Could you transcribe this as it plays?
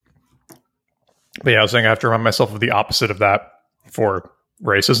But yeah, I was saying I have to remind myself of the opposite of that for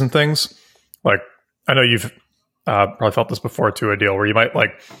races and things. Like, I know you've probably felt this before too, a deal where you might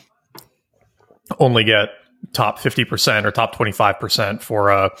like only get top 50% or top 25% for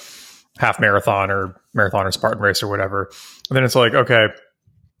a half marathon or Spartan race or whatever. And then it's like, okay,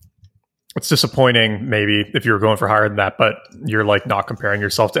 it's disappointing maybe if you were going for higher than that, but you're like not comparing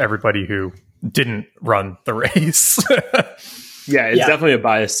yourself to everybody who didn't run the race. Yeah, it's definitely a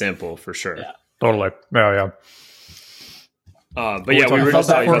biased sample for sure. Yeah. Totally. Oh, yeah. But yeah, we were just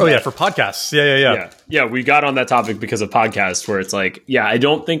talking about for podcasts. Yeah. We got on that topic because of podcasts where it's like, yeah, I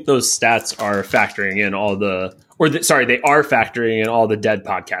don't think those stats are factoring in all the, they are factoring in all the dead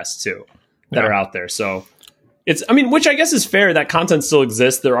podcasts too that are out there. So it's, I mean, which I guess is fair. That content still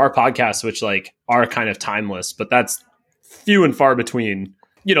exists. There are podcasts which like are kind of timeless, but that's few and far between.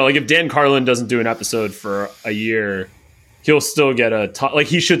 You know, like if Dan Carlin doesn't do an episode for a year, he'll still get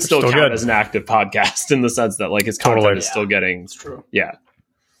he should still count as an active podcast in the sense that like his content is still getting. It's true. Yeah.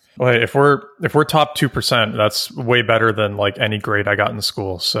 Well, hey, if we're top 2%, that's way better than like any grade I got in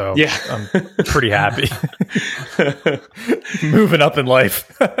school. So yeah, I'm pretty happy. Moving up in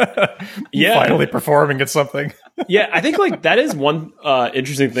life. Finally performing at something. Yeah, I think like that is one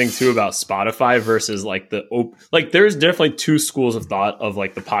interesting thing too about Spotify versus like there's definitely two schools of thought of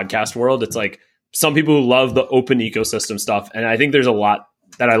like the podcast world. It's like some people who love the open ecosystem stuff, and I think there's a lot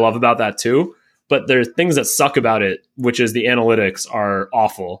that I love about that too. But there's things that suck about it, which is the analytics are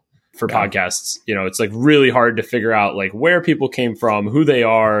awful for podcasts. You know, it's like really hard to figure out like where people came from, who they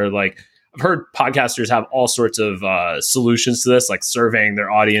are. Like I've heard podcasters have all sorts of solutions to this, like surveying their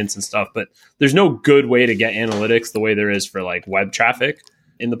audience and stuff. But there's no good way to get analytics the way there is for like web traffic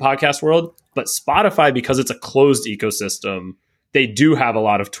in the podcast world. But Spotify, because it's a closed ecosystem, they do have a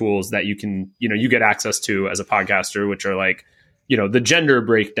lot of tools that you can, you get access to as a podcaster, which are like, the gender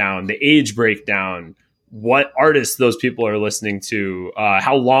breakdown, the age breakdown, what artists those people are listening to,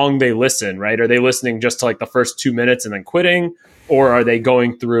 how long they listen, right? Are they listening just to like the first 2 minutes and then quitting? Or are they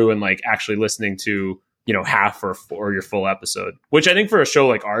going through and like actually listening to, half or your full episode? Which I think for a show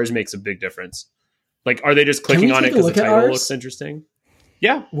like ours makes a big difference. Like, are they just clicking on it because the title looks interesting?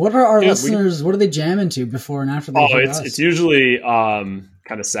 Yeah. What are our listeners, what are they jamming to before and after they hear us? It's usually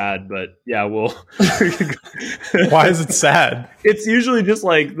kind of sad, but yeah, we'll... Why is it sad? It's usually just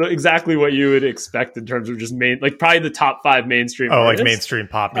like exactly what you would expect in terms of just probably the top 5 mainstream artists. Like mainstream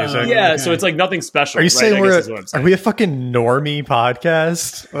pop music. Yeah, okay. So it's like nothing special. Are you saying are we a fucking normie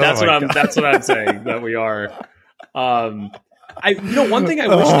podcast? That's what I'm saying, that we are. One thing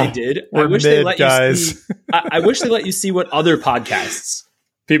I wish they did, I wish they let you see what other podcasts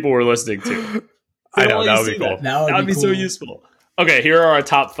people were listening to. I know, that would be cool. That would be so useful. Okay, here are our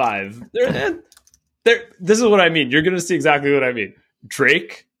top 5. This is what I mean. You're going to see exactly what I mean.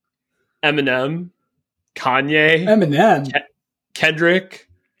 Drake, Eminem, Kanye, Kendrick,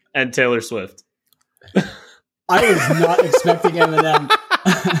 and Taylor Swift. I was not expecting Eminem.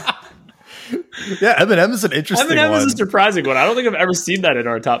 Yeah, Eminem is an interesting one. Eminem is a surprising one. I don't think I've ever seen that in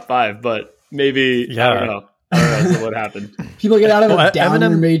our top 5, but maybe, I don't know. So what happened? People get out of a Downer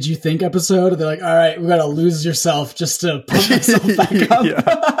Made You Think episode. They're like, all right, we got to lose yourself just to pump myself back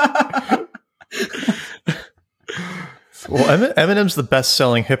up. Well, Eminem's the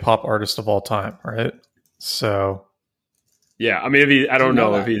best-selling hip-hop artist of all time, right? So... Yeah, I mean, I don't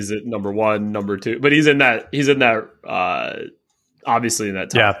know if he's at number 1, number 2, but he's in that, obviously in that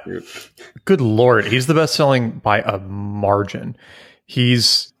top group. Good Lord. He's the best-selling by a margin.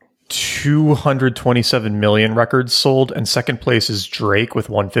 He's 227 million records sold, and second place is Drake with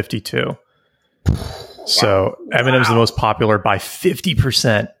 152. So Eminem's the most popular by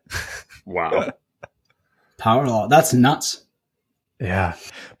 50%. Wow. Power law. That's nuts. Yeah.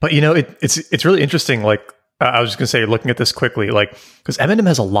 But it's really interesting. Like I was just gonna say, looking at this quickly, like, because Eminem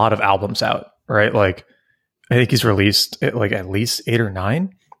has a lot of albums out, right? Like I think he's released like at least 8 or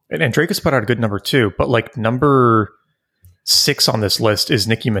 9, and Drake has put out a good number too. But like number 6 on this list is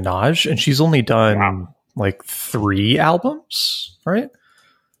Nicki Minaj, and she's only done like 3 albums, right?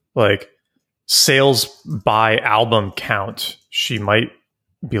 Like sales by album count, she might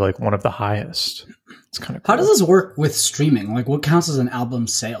be like one of the highest. It's kind of cool. How does this work with streaming? Like, what counts as an album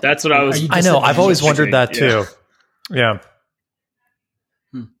sale? That's what I know. I've always wondered that too. Yeah.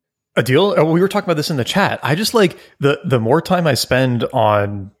 A deal. We were talking about this in the chat. I just like the more time I spend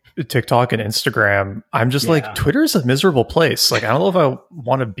on TikTok and Instagram, I'm just like, Twitter's a miserable place. Like, I don't know if I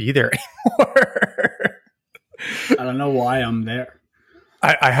want to be there anymore. I don't know why I'm there.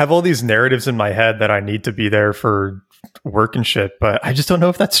 I have all these narratives in my head that I need to be there for work and shit, but I just don't know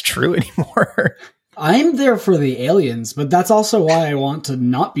if that's true anymore. I'm there for the aliens, but that's also why I want to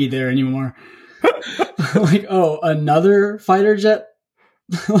not be there anymore. Like, oh, another fighter jet?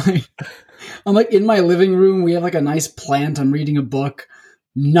 Like, I'm like in my living room. We have like a nice plant. I'm reading a book.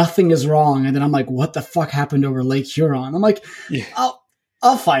 Nothing is wrong. And then I'm like, what the fuck happened over Lake Huron? I'm like,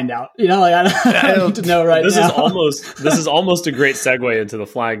 I'll find out. You know, like I don't need to know right now. This is almost a great segue into the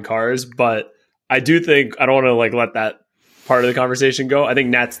flying cars, but I do think I don't want to like let that part of the conversation go. I think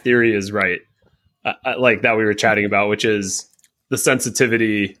Nat's theory is right, like that we were chatting about, which is the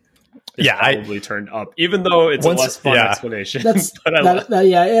sensitivity is probably turned up, even though it's a less fun explanation. It's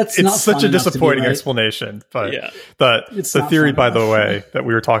not such a disappointing explanation. But the theory, by the way, that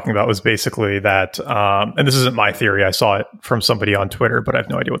we were talking about was basically that, and this isn't my theory, I saw it from somebody on Twitter, but I have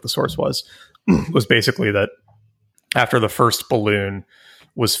no idea what the source was basically that after the first balloon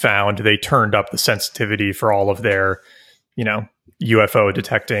was found, they turned up the sensitivity for all of their, UFO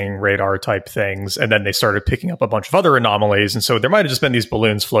detecting radar type things. And then they started picking up a bunch of other anomalies. And so there might have just been these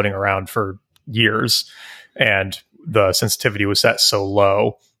balloons floating around for years. And the sensitivity was set so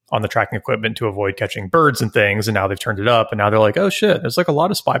low on the tracking equipment to avoid catching birds and things. And now they've turned it up. And now they're like, oh shit, there's like a lot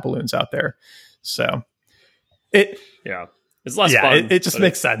of spy balloons out there. So it's less fun. It just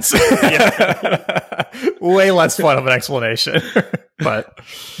makes sense. Way less fun of an explanation. But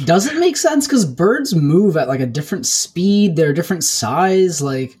does it make sense? Because birds move at like a different speed. They're a different size.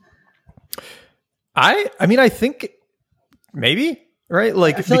 Like, I mean, I think maybe, right?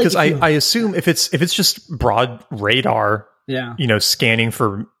 Like, because I assume if it's just broad radar, scanning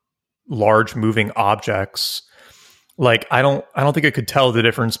for large moving objects, like I don't think it could tell the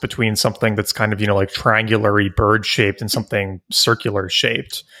difference between something that's kind of, like triangular-y bird shaped and something circular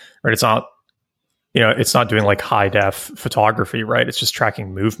shaped, right? It's not, it's not doing like high def photography, right? It's just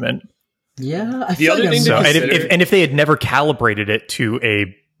tracking movement. Yeah. I feel like if they had never calibrated it to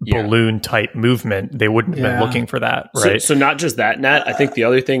a balloon type movement, they wouldn't have been looking for that, right? So not just that, Nat, I think the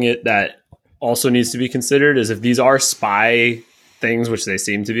other thing that also needs to be considered is if these are spy things, which they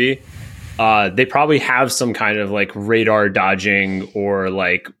seem to be, they probably have some kind of like radar dodging or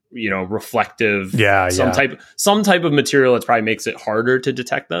like, reflective, some type of material that probably makes it harder to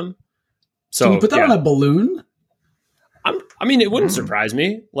detect them. So can you put that on a balloon? I mean, it wouldn't surprise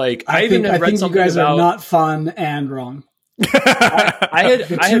me. Like I think you guys are not fun and wrong. I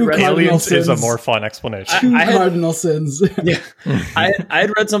had read aliens is a more fun explanation. Cardinal sins. I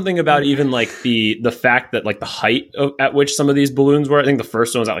had read something about even like the fact that like the height at which some of these balloons were. I think the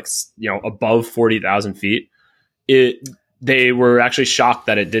first one was at like above 40,000 feet. They were actually shocked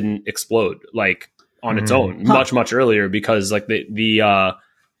that it didn't explode like on its own much earlier because like the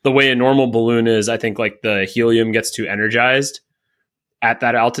way a normal balloon is, I think like the helium gets too energized at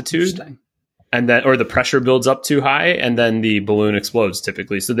that altitude. And then, or the pressure builds up too high, and then the balloon explodes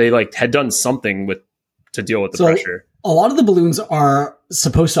typically. So they like had done something to deal with the pressure. A lot of the balloons are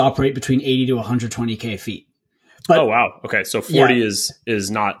supposed to operate between 80 to 120k feet. But, oh wow, okay, so 40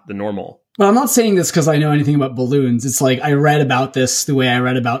 is not the normal. But I'm not saying this because I know anything about balloons. It's like I read about this the way I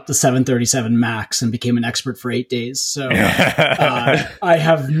read about the 737 MAX and became an expert for 8 days. So I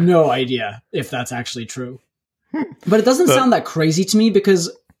have no idea if that's actually true. But it doesn't sound that crazy to me because.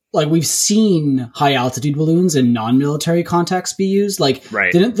 Like, we've seen high-altitude balloons in non-military contexts be used. Like,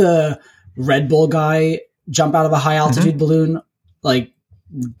 didn't the Red Bull guy jump out of a high-altitude balloon? Like,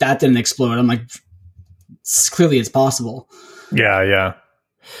 that didn't explode. I'm like, clearly it's possible. Yeah.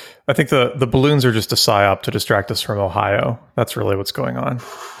 I think the balloons are just a psyop to distract us from Ohio. That's really what's going on.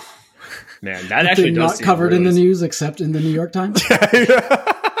 Man, that actually does not covered in the news except in the New York Times.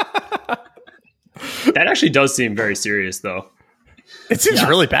 That actually does seem very serious, though. It seems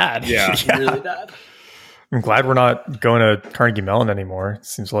really bad. Yeah. Really bad. I'm glad we're not going to Carnegie Mellon anymore. It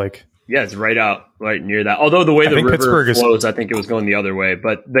seems like... Yeah, it's right near that. Although the way the river flows, I think it was going the other way.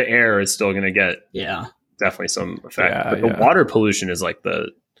 But the air is still going to get definitely some effect. But the water pollution is like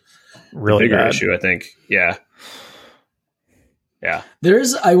the really bigger bad issue, I think. Yeah.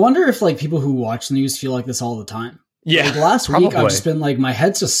 I wonder if like people who watch the news feel like this all the time. Yeah. Like last week, I've just been like, my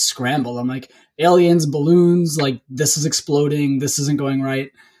head's just scrambled. I'm like, aliens, balloons, like this is exploding. This isn't going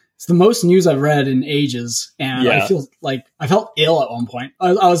right. It's the most news I've read in ages. And I feel like I felt ill at one point.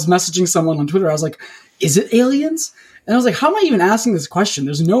 I was messaging someone on Twitter. I was like, is it aliens? And I was like, how am I even asking this question?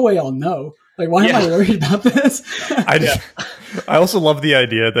 There's no way I'll know. Like, why am I worried about this? I also love the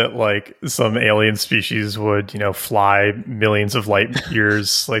idea that like some alien species would, fly millions of light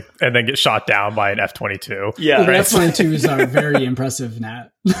years, like, and then get shot down by an F-22. Yeah, the F-22s are very impressive, Nat.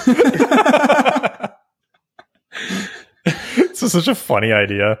 It's such a funny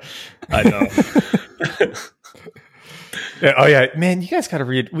idea. I know. Oh yeah, man, you guys got to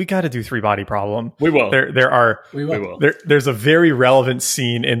read. We got to do Three Body Problem. We will. We will. There's a very relevant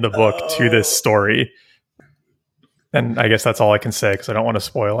scene in the book to this story. And I guess that's all I can say because I don't want to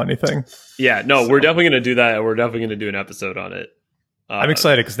spoil anything. Yeah, no, we're definitely going to do that. And we're definitely going to do an episode on it. I'm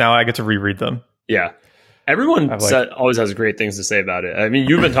excited because now I get to reread them. Yeah. Everyone always has great things to say about it. I mean,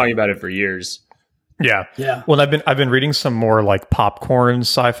 you've been talking about it for years. Yeah. Yeah. Well, I've been reading some more like popcorn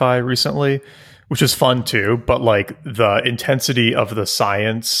sci-fi recently, which is fun too. But like the intensity of the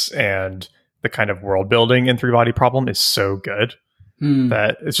science and the kind of world building in Three Body Problem is so good.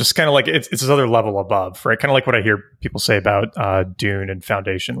 That it's just kind of like it's this other level above, right? Kind of like what I hear people say about Dune and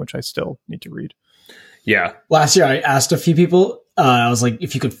Foundation, which I still need to read. Yeah. Last year, I asked a few people. I was like,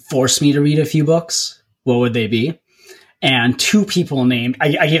 if you could force me to read a few books, what would they be? And 2 people named.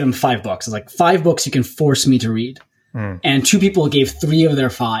 I gave them 5 books. I was like, 5 books you can force me to read. And 2 people gave 3 of their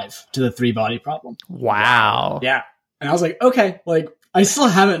 5 to the Three Body Problem. Wow. Yeah. And I was like, okay, like. I still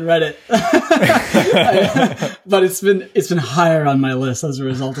haven't read it, but it's been higher on my list as a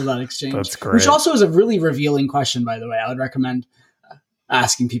result of that exchange. That's great. Which also is a really revealing question, by the way. I would recommend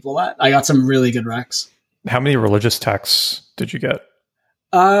asking people that. I got some really good recs. How many religious texts did you get?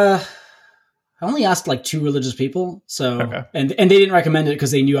 I only asked like 2 religious people, so Okay. and they didn't recommend it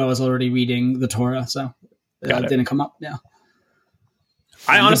because they knew I was already reading the Torah, so it didn't come up. Yeah,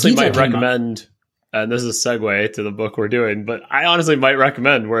 I honestly might recommend. And this is a segue to the book we're doing, but I honestly might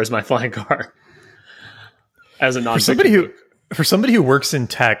recommend Where's My Flying Car as a nonfiction for somebody who works in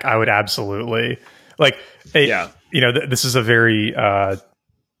tech. I would absolutely like. This is a very this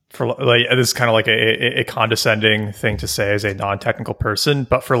is kind of like a condescending thing to say as a non-technical person,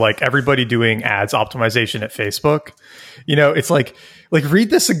 but for like everybody doing ads optimization at Facebook, it's like read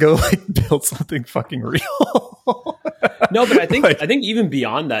this and go like build something fucking real. No, but I think even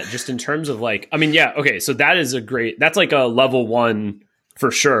beyond that, just in terms of like, I mean, yeah, okay, so that's like a level 1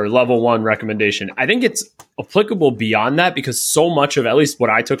 for sure, level 1 recommendation. I think it's applicable beyond that because so much of at least what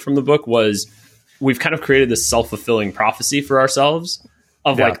I took from the book was we've kind of created this self-fulfilling prophecy for ourselves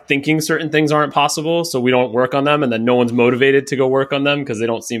of like thinking certain things aren't possible, so we don't work on them, and then no one's motivated to go work on them because they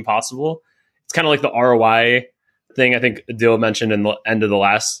don't seem possible. It's kind of like the ROI thing I think Adil mentioned in the end of the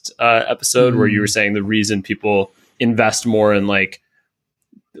last episode, where you were saying the reason people invest more in like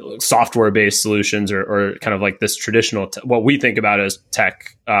software-based solutions or kind of like this traditional, what we think about as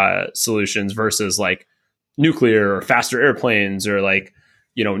tech solutions versus like nuclear or faster airplanes or like,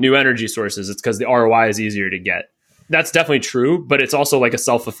 new energy sources. It's because the ROI is easier to get. That's definitely true, but it's also like a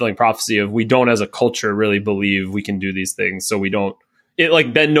self-fulfilling prophecy of we don't as a culture really believe we can do these things. So we don't,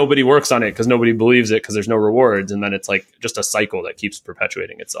 then nobody works on it because nobody believes it because there's no rewards. And then it's like just a cycle that keeps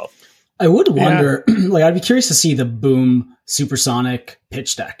perpetuating itself. I would wonder, I'd be curious to see the Boom Supersonic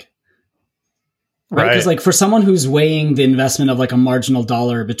pitch deck. Right? Because like for someone who's weighing the investment of like a marginal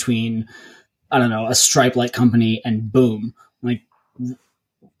dollar between, I don't know, a Stripe-like company and Boom, like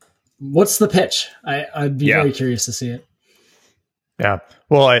what's the pitch? I'd be very curious to see it. Yeah.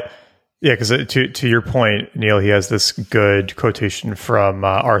 Well, because to your point, Neil, he has this good quotation from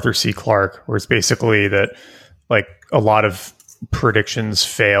Arthur C. Clarke, where it's basically that like a lot of predictions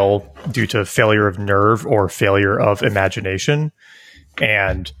fail due to failure of nerve or failure of imagination.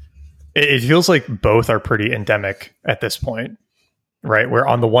 And it feels like both are pretty endemic at this point, right? Where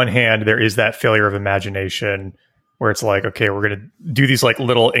on the one hand, there is that failure of imagination where it's like, okay, we're going to do these like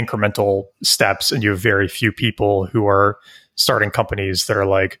little incremental steps, and you have very few people who are starting companies that are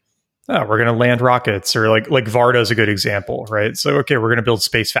like, oh, we're going to land rockets, or like Varda is a good example, right? So, okay, we're going to build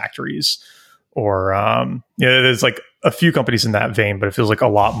space factories, or there's like a few companies in that vein, but it feels like a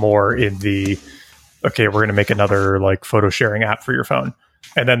lot more in the, okay, we're going to make another like photo sharing app for your phone.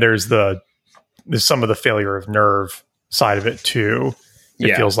 And then there's some of the failure of nerve side of it too.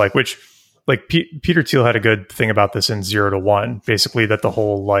 It feels like, which like Peter Thiel had a good thing about this in 0 to 1, basically that the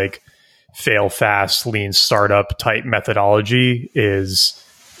whole like fail fast, lean startup type methodology is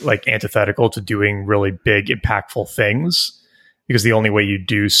like antithetical to doing really big, impactful things, because the only way you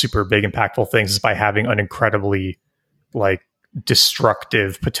do super big, impactful things is by having an incredibly like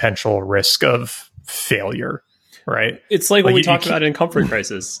destructive potential risk of failure, right? It's like what we talked about in Comfort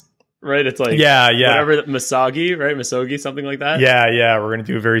Crisis, right? It's like, whatever, Misogi, something like that. Yeah. We're going to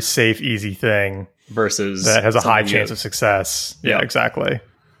do a very safe, easy thing versus that has a high chance of success. Yeah, exactly.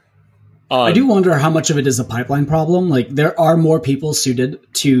 I do wonder how much of it is a pipeline problem. Like there are more people suited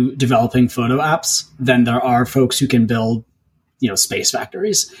to developing photo apps than there are folks who can build, space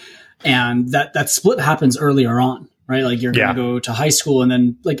factories. And that split happens earlier on, right? Like you're going to go to high school, and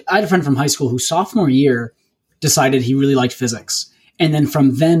then like I had a friend from high school who sophomore year decided he really liked physics. And then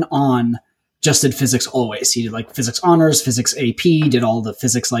from then on just did physics always. He did like physics honors, physics AP, did all the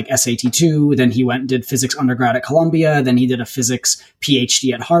physics like SAT2. Then he went and did physics undergrad at Columbia. Then he did a physics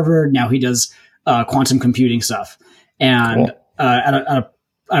PhD at Harvard. Now he does quantum computing stuff. And cool.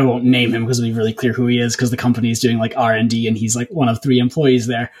 I won't name him because it'll be really clear who he is because the company is doing like R&D and he's like one of 3 employees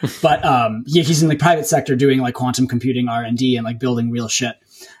there. But he's in the private sector doing like quantum computing R&D and like building real shit.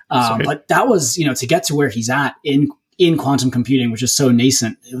 But that was, to get to where he's at in quantum computing, which is so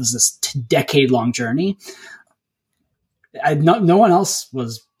nascent, it was this decade-long journey. No one else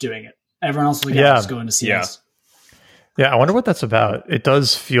was doing it. Everyone else was like, just going to CS. Yeah, I wonder what that's about. It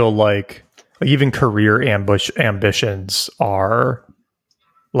does feel like even career ambitions are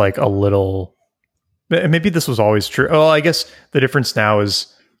like a little, maybe this was always true. Oh, I guess the difference now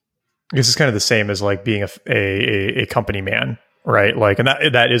is, I guess it's kind of the same as like being a company man, right? Like, and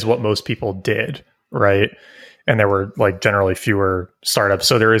that is what most people did, right? And there were like generally fewer startups.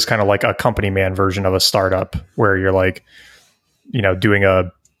 So there is kind of like a company man version of a startup where you're like, doing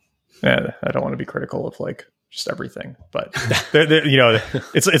I don't want to be critical of like just everything, but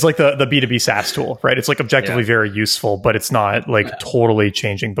it's like the B2B SaaS tool, right? It's like objectively very useful, but it's not like totally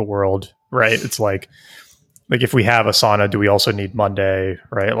changing the world, right? It's like if we have Asana, do we also need Monday,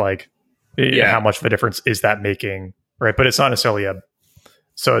 right? Like how much of a difference is that making, right? But it's not necessarily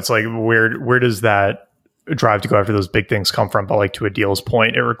so it's like where does that drive to go after those big things come from? But like to Adil's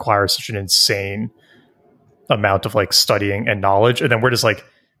point, it requires such an insane amount of like studying and knowledge. And then where does like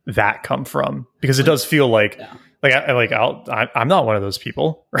that come from? Because it does feel like I'm not one of those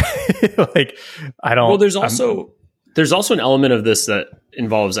people, right? Like I don't. Well, there's also an element of this that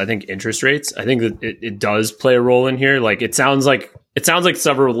involves, I think, interest rates. I think that it does play a role in here. Like it sounds like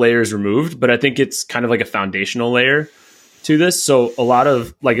several layers removed, but I think it's kind of like a foundational layer to this. So a lot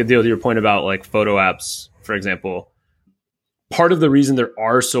of like Adil, your point about like photo apps, for example, part of the reason there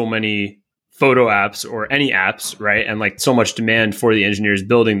are so many photo apps or any apps, right, and like so much demand for the engineers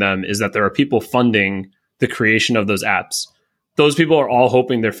building them is that there are people funding the creation of those apps. Those people are all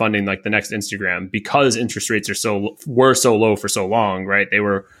hoping they're funding like the next Instagram because interest rates were so low for so long, right? They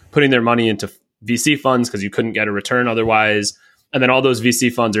were putting their money into VC funds because you couldn't get a return otherwise. And then all those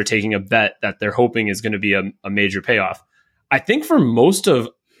VC funds are taking a bet that they're hoping is going to be a major payoff. I think for most of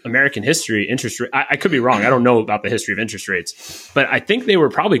American history, interest rate, I could be wrong. I don't know about the history of interest rates, but I think they were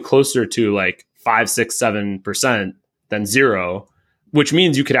probably closer to like 5, 6, 7% than 0, which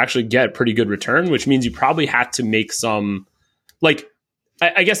means you could actually get pretty good return, which means you probably had to make some, like,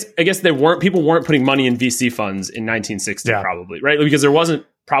 I guess people weren't putting money in VC funds in 1960 probably, right? Because there wasn't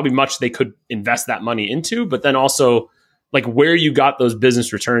probably much they could invest that money into, but then also like where you got those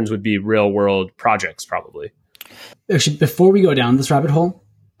business returns would be real world projects probably. Actually, before we go down this rabbit hole,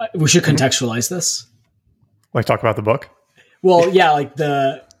 we should contextualize this. Like talk about the book? Well, yeah, like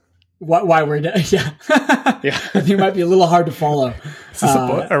why we're yeah. I think it might be a little hard to follow. Is this a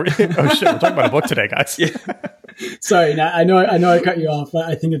book? Oh shit, we're talking about a book today, guys. Sorry, I know I cut you off, but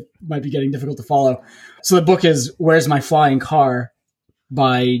I think it might be getting difficult to follow. So the book is Where's My Flying Car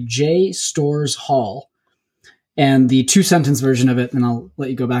by J. Storrs Hall. And the 2-sentence version of it, and I'll let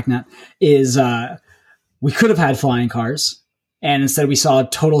you go back, Nat, is we could have had flying cars. And instead we saw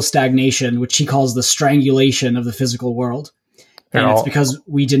total stagnation, which he calls the strangulation of the physical world. And it's because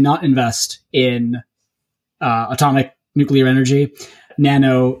we did not invest in atomic nuclear energy,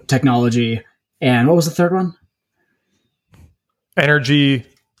 nanotechnology, and what was the third one? Energy,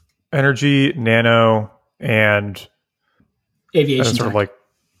 nano, and aviation. Sort of like,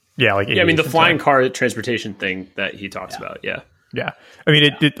 I mean, the flying car transportation thing that he talks about. Yeah. I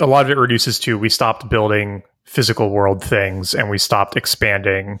mean, a lot of it reduces to we stopped building physical world things and we stopped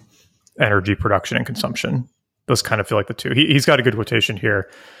expanding energy production and consumption. Those kind of feel like the two. He's got a good quotation here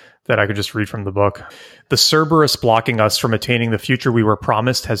that I could just read from the book. The Cerberus blocking us from attaining the future we were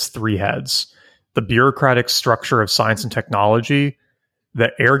promised has 3 heads. The bureaucratic structure of science and technology,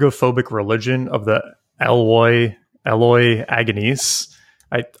 the ergophobic religion of the Eloi Agonis.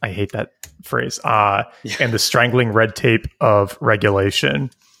 I hate that phrase. And the strangling red tape of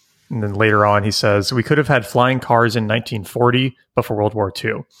regulation. And then later on, he says, we could have had flying cars in 1940, but for World War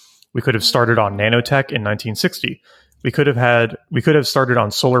II. We could have started on nanotech in 1960. We could have started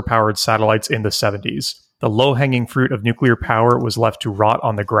on solar-powered satellites in the 70s. The low-hanging fruit of nuclear power was left to rot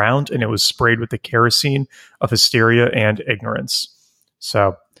on the ground, and it was sprayed with the kerosene of hysteria and ignorance.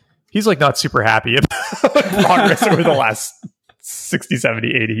 So he's like not super happy about progress over the last 60,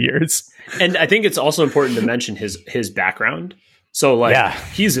 70, 80 years. And I think it's also important to mention his background. So like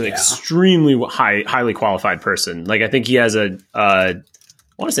he's an extremely highly qualified person. Like I think he has I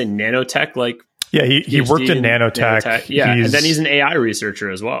want to say nanotech, like he worked in nanotech. Yeah, and then he's an AI researcher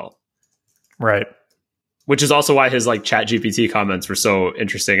as well. Right. Which is also why his like Chat GPT comments were so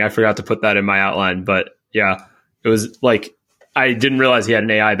interesting. I forgot to put that in my outline, but yeah, it was like, I didn't realize he had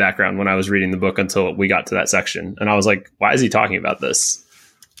an AI background when I was reading the book until we got to that section. And I was like, why is he talking about this?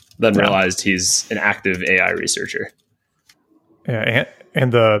 Then realized he's an active AI researcher. Yeah.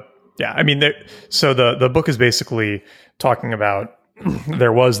 I mean, so the book is basically talking about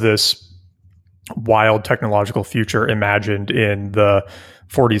there was this wild technological future imagined in the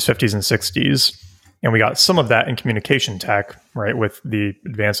 40s, 50s, and 60s. And we got some of that in communication tech, right, with the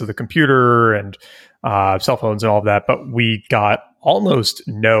advance of the computer and cell phones and all of that. But we got almost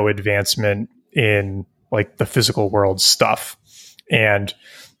no advancement in like the physical world stuff. And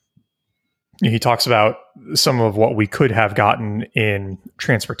he talks about some of what we could have gotten in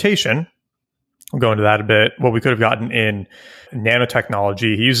transportation. We'll go into that a bit. What we could have gotten in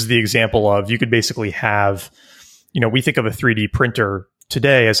nanotechnology. He uses the example of you could basically have, we think of a 3D printer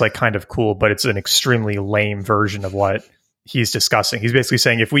today as like kind of cool, but it's an extremely lame version of what he's discussing. He's basically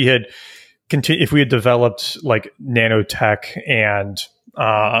saying if we had developed like nanotech and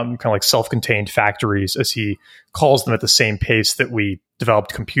kind of like self-contained factories, as he calls them, at the same pace that we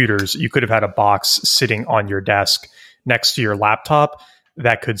developed computers, you could have had a box sitting on your desk next to your laptop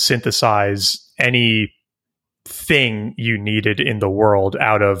that could synthesize any thing you needed in the world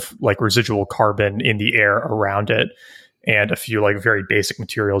out of like residual carbon in the air around it and a few like very basic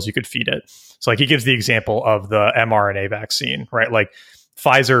materials you could feed it. So like he gives the example of the mRNA vaccine, right? Like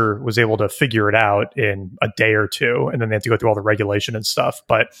Pfizer was able to figure it out in a day or two, and then they had to go through all the regulation and stuff.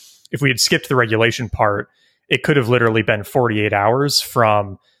 But if we had skipped the regulation part, it could have literally been 48 hours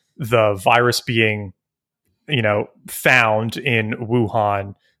from the virus being, found in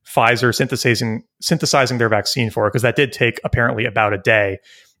Wuhan, Pfizer synthesizing their vaccine for it, because that did take apparently about a day.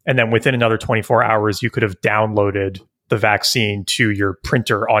 And then within another 24 hours, you could have downloaded the vaccine to your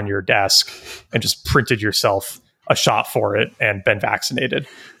printer on your desk and just printed yourself a shot for it and been vaccinated.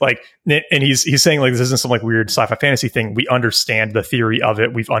 Like, and he's saying like, this isn't some like weird sci-fi fantasy thing. We understand the theory of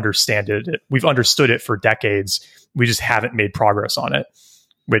it. We've understood it for decades. We just haven't made progress on it,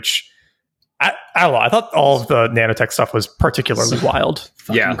 which I don't know. I thought all of the nanotech stuff was particularly wild.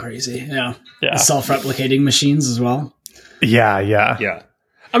 Fucking crazy. Yeah. The self-replicating machines as well. Yeah.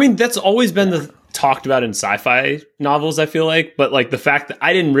 I mean, that's always been talked about in sci-fi novels, I feel like, but like the fact that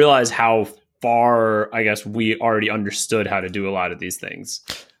I didn't realize how far, I guess, we already understood how to do a lot of these things.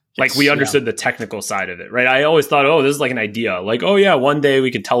 Like we understood the technical side of it, right? I always thought, oh, this is like an idea. Like, oh yeah, one day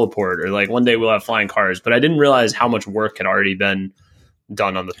we could teleport, or like one day we'll have flying cars. But I didn't realize how much work had already been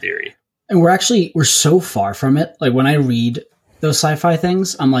done on the theory. And we're so far from it. Like when I read those sci-fi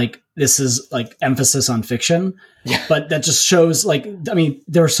things, I'm like, this is like emphasis on fiction. Yeah. But that just shows like, I mean,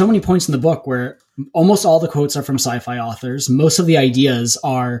 there are so many points in the book where almost all the quotes are from sci-fi authors. Most of the ideas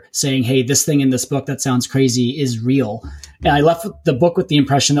are saying, hey, this thing in this book that sounds crazy is real. And I left the book with the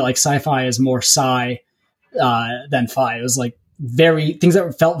impression that like sci-fi is more sci than fi. It was like things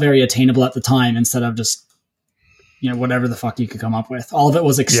that felt very attainable at the time instead of just, whatever the fuck you could come up with. All of it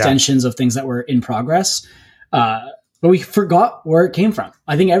was extensions of things that were in progress. But we forgot where it came from.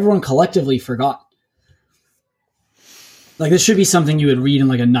 I think everyone collectively forgot. Like this should be something you would read in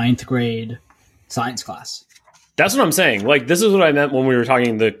like a 9th grade science class. That's what I'm saying. Like, this is what I meant when we were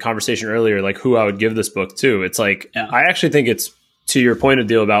talking the conversation earlier, like who I would give this book to. It's like, I actually think it's, to your point of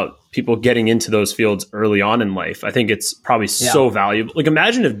deal about people getting into those fields early on in life. I think it's probably so valuable. Like,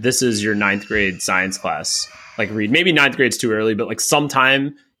 imagine if this is your 9th grade science class, like read, maybe 9th grade's too early, but like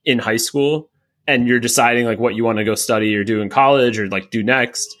sometime in high school, and you're deciding like what you want to go study or do in college or like do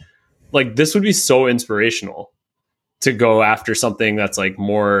next. Like, this would be so inspirational to go after something that's like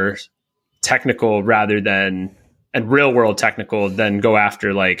more technical rather than, and real world technical, than go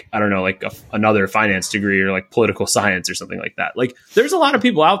after like, I don't know, like another finance degree or like political science or something like that. Like there's a lot of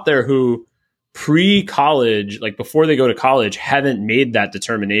people out there who pre-college, like before they go to college, haven't made that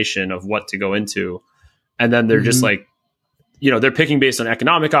determination of what to go into. And then they're just like, they're picking based on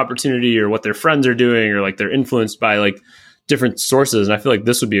economic opportunity or what their friends are doing, or like they're influenced by like different sources. And I feel like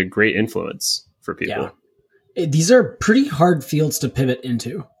this would be a great influence for people. Yeah. These are pretty hard fields to pivot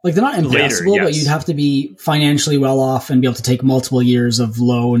into. Like they're not impossible, but you'd have to be financially well off and be able to take multiple years of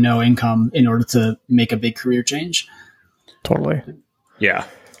no income in order to make a big career change. Totally. Yeah.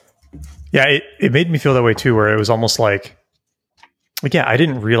 Yeah. It made me feel that way too, where it was almost like, I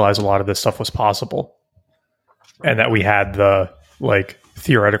didn't realize a lot of this stuff was possible and that we had the like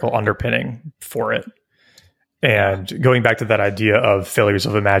theoretical underpinning for it. And going back to that idea of failures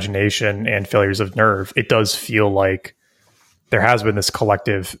of imagination and failures of nerve, it does feel like there has been this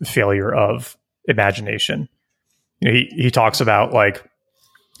collective failure of imagination. He talks about like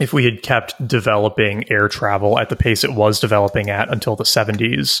if we had kept developing air travel at the pace it was developing at until the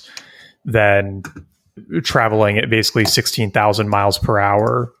 70s, then traveling at basically 16,000 miles per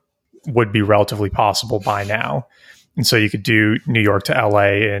hour would be relatively possible by now. And so you could do New York to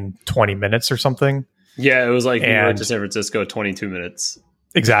LA in 20 minutes or something. Yeah, it was like New York to San Francisco, 22 minutes.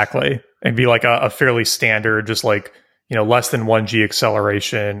 Exactly. And be like a fairly standard, just like, less than 1G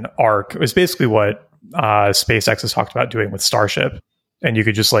acceleration arc. It was basically what SpaceX has talked about doing with Starship. And you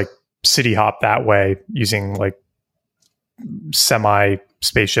could just like city hop that way using like semi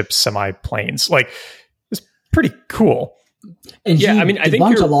spaceships, semi planes. Like, it's pretty cool. And yeah, I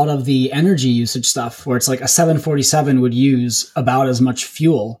think a lot of the energy usage stuff where it's like a 747 would use about as much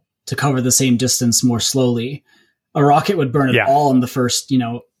fuel to cover the same distance more slowly. A rocket would burn it all in the first,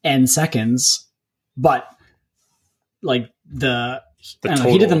 N seconds. But like he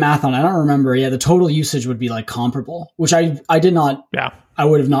did the math on it. I don't remember. Yeah, the total usage would be like comparable, which I did not, I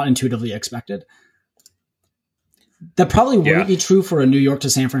would have not intuitively expected. That probably wouldn't be true for a New York to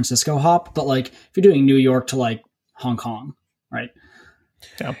San Francisco hop, but like if you're doing New York to like Hong Kong, right?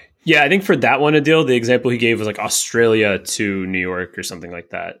 Yeah, I think for that one, Adil, the example he gave was like Australia to New York or something like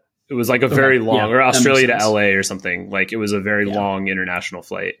that. It was like a very long, or Australia to LA or something. Like it was a very long international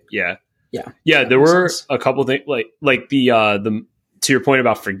flight. Yeah. There were a couple things like the to your point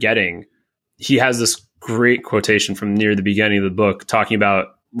about forgetting. He has this great quotation from near the beginning of the book talking about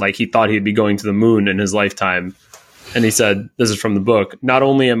like he thought he'd be going to the moon in his lifetime. And he said, this is from the book, not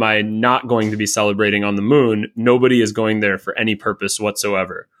only am I not going to be celebrating on the moon, nobody is going there for any purpose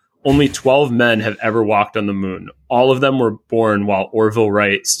whatsoever. Only 12 men have ever walked on the moon. All of them were born while Orville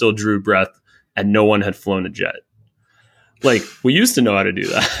Wright still drew breath and no one had flown a jet. Like, we used to know how to do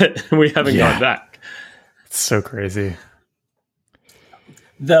that. We haven't gone back. It's so crazy.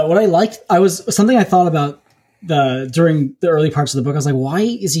 What I liked, something I thought about during the early parts of the book, I was like, why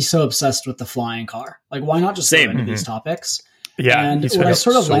is he so obsessed with the flying car? Like, why not just go into these topics? Yeah, and what I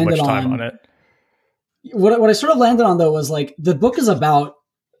sort of landed on it. What I sort of landed on though was like the book is about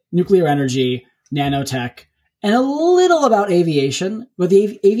nuclear energy, nanotech, and a little about aviation. But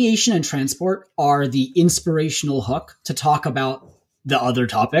the aviation and transport are the inspirational hook to talk about the other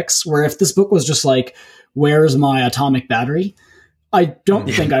topics. Where if this book was just like, "Where's my atomic battery?" I don't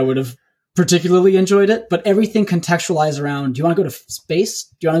think I would have particularly enjoyed it, but everything contextualized around, do you want to go to space?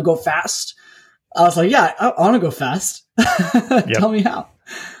 Do you want to go fast? I was like, yeah, I want to go fast. Tell me how.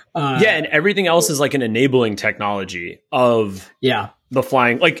 And everything else is like an enabling technology of the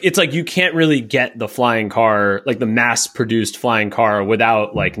flying. Like, it's like you can't really get the flying car, like the mass-produced flying car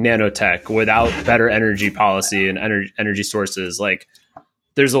without like nanotech, without better energy policy and energy sources. Like,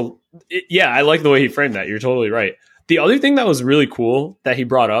 I like the way he framed that. You're totally right. The other thing that was really cool that he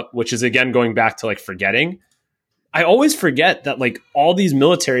brought up, which is again going back to like forgetting, I always forget that like all these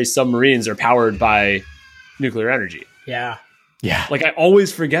military submarines are powered by nuclear energy. Yeah. Like I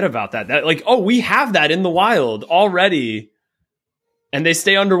always forget about that. That like, oh, we have that in the wild already, and they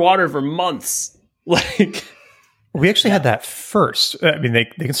stay underwater for months. Like we actually had that first. I mean, they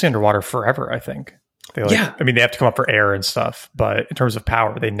can stay underwater forever. I think. I mean, they have to come up for air and stuff, but in terms of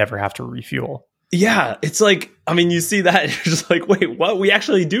power, they never have to refuel. Yeah, it's like, I mean, you see that and you're just like, wait, what? We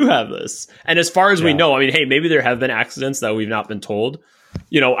actually do have this. And as far as we know, I mean, hey, maybe there have been accidents that we've not been told.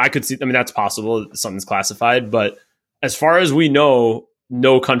 I could see, I mean, that's possible. Something's classified. But as far as we know,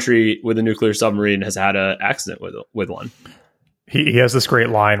 no country with a nuclear submarine has had an accident with one. He has this great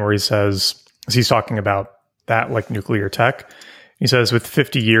line where he says, as he's talking about that, like nuclear tech, he says, with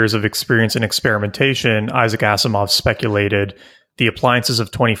 50 years of experience in experimentation, Isaac Asimov speculated the appliances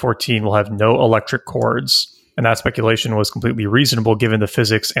of 2014 will have no electric cords. And that speculation was completely reasonable given the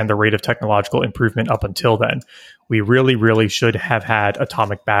physics and the rate of technological improvement up until then. We really, really should have had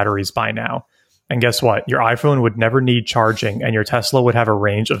atomic batteries by now. And guess what? Your iPhone would never need charging and your Tesla would have a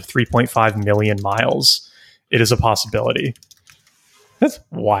range of 3.5 million miles. It is a possibility. That's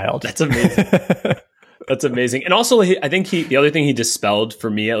wild. That's amazing. That's amazing. And also, I think the other thing he dispelled for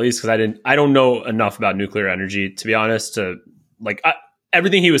me, at least, because I don't know enough about nuclear energy, to be honest,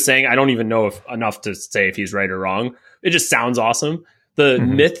 everything he was saying, I don't even know enough to say if he's right or wrong. It just sounds awesome. The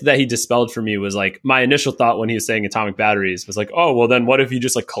myth that he dispelled for me was like, my initial thought when he was saying atomic batteries was like, oh, well then what if you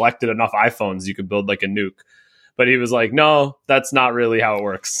just like collected enough iPhones, you could build like a nuke. But he was like, no, that's not really how it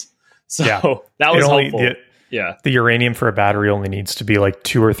works. So that was helpful. The uranium for a battery only needs to be like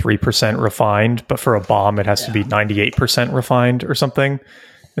 2 or 3% refined, but for a bomb, it has to be 98% refined or something.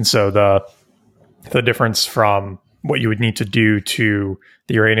 And so the difference from what you would need to do to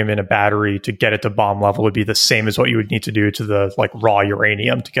the uranium in a battery to get it to bomb level would be the same as what you would need to do to the like raw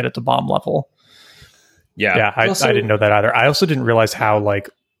uranium to get it to bomb level. I didn't know that either. I also didn't realize how like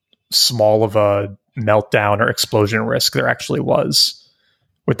small of a meltdown or explosion risk there actually was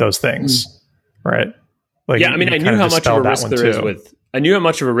with those things, right? Like, yeah, I mean, I knew how much of a risk there is with. I knew how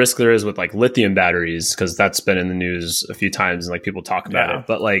much of a risk there is with like lithium batteries, because that's been in the news a few times and like people talk about it.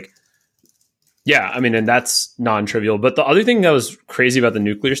 But like, yeah, I mean, and that's non-trivial. But the other thing that was crazy about the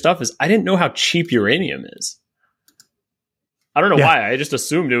nuclear stuff is I didn't know how cheap uranium is. I don't know why. I just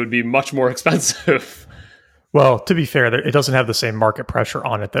assumed it would be much more expensive. Well, to be fair, it doesn't have the same market pressure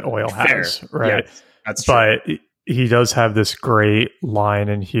on it that oil has, right? Yeah, that's true. But he does have this great line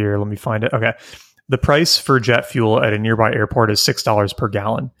in here. Let me find it. Okay. The price for jet fuel at a nearby airport is $6 per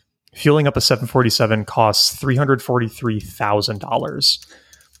gallon. Fueling up a 747 costs $343,000.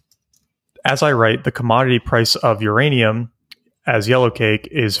 As I write, the commodity price of uranium as yellowcake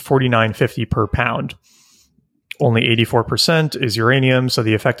is $49.50 per pound. Only 84% is uranium, so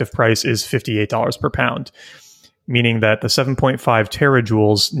the effective price is $58 per pound, meaning that the 7.5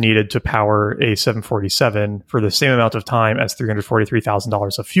 terajoules needed to power a 747 for the same amount of time as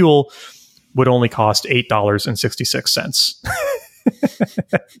 $343,000 of fuel would only cost $8.66.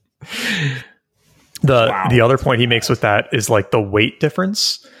 The other point he makes with that is like the weight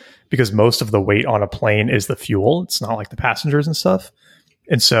difference, because most of the weight on a plane is the fuel. It's not like the passengers and stuff.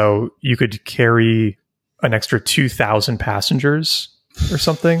 And so you could carry an extra 2,000 passengers or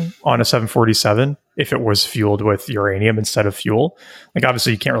something on a 747 if it was fueled with uranium instead of fuel. Like,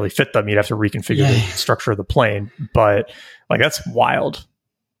 obviously you can't really fit them. You'd have to reconfigure the structure of the plane, but like, that's wild.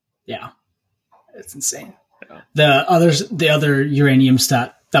 Yeah. It's insane. Yeah. The other uranium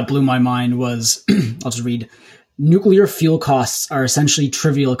stat that blew my mind was, I'll just read, nuclear fuel costs are essentially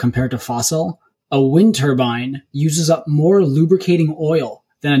trivial compared to fossil. A wind turbine uses up more lubricating oil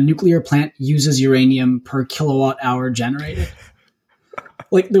than a nuclear plant uses uranium per kilowatt hour generated.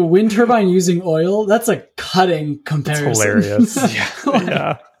 Like, the wind turbine using oil, that's a cutting comparison. It's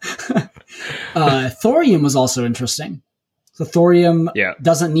hilarious. Thorium was also interesting. So thorium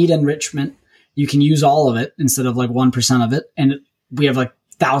doesn't need enrichment. You can use all of it instead of like 1% of it. And we have like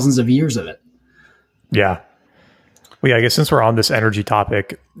thousands of years of it. Yeah. Well, yeah, I guess since we're on this energy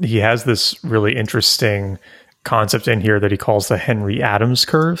topic, he has this really interesting concept in here that he calls the Henry Adams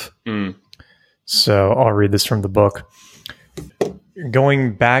curve. So I'll read this from the book.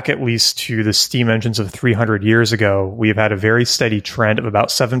 Going back at least to the steam engines of 300 years ago, we have had a very steady trend of about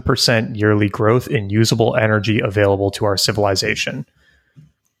 7% yearly growth in usable energy available to our civilization.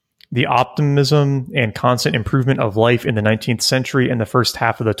 The optimism and constant improvement of life in the 19th century and the first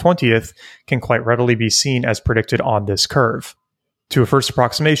half of the 20th can quite readily be seen as predicted on this curve. To a first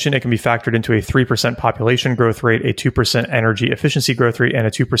approximation, it can be factored into a 3% population growth rate, a 2% energy efficiency growth rate, and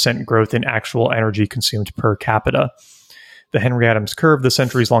a 2% growth in actual energy consumed per capita. The Henry Adams curve, the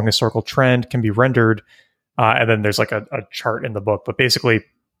centuries-long historical trend, can be rendered, and then there's like a chart in the book, but basically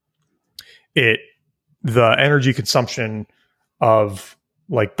the energy consumption of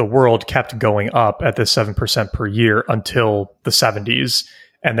like the world kept going up at this 7% per year until the 70s,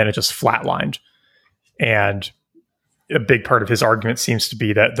 and then it just flatlined. And a big part of his argument seems to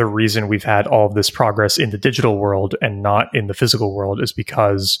be that the reason we've had all of this progress in the digital world and not in the physical world is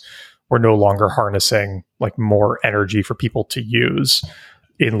because we're no longer harnessing like more energy for people to use,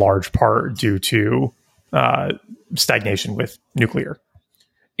 in large part due to stagnation with nuclear.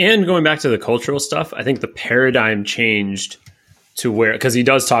 And going back to the cultural stuff, I think the paradigm changed to where, because he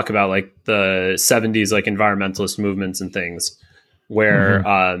does talk about like the 70s, like environmentalist movements and things, where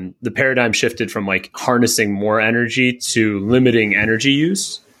the paradigm shifted from like harnessing more energy to limiting energy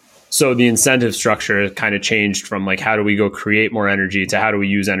use. So the incentive structure kind of changed from like, how do we go create more energy to how do we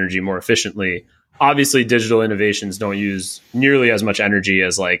use energy more efficiently? Obviously, digital innovations don't use nearly as much energy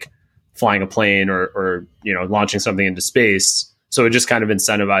as like flying a plane or you know, launching something into space. So it just kind of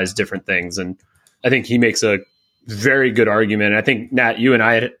incentivized different things. And I think he makes a very good argument. I think, Nat, you and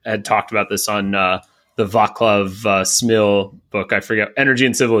I had talked about this on the Vaclav Smil book, I forget, Energy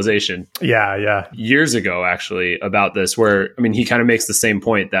and Civilization. Yeah. Years ago, actually, about this, where, I mean, he kind of makes the same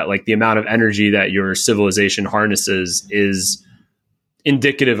point that like the amount of energy that your civilization harnesses is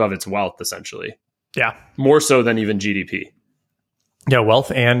indicative of its wealth, essentially. Yeah. More so than even GDP. Yeah,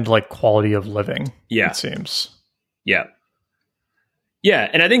 wealth and like quality of living, it seems. Yeah. Yeah,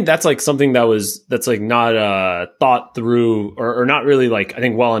 and I think that's like something that's like not thought through or not really like, I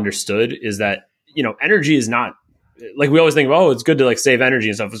think, well understood, is that, you know, energy is not like, we always think, oh, it's good to like save energy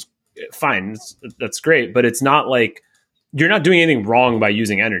and stuff. It's fine. That's great. But it's not like you're not doing anything wrong by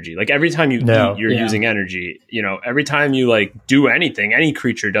using energy. Like every time you eat, you're using energy. You know, every time you like do anything, any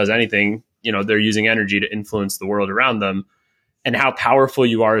creature does anything, you know, they're using energy to influence the world around them. And how powerful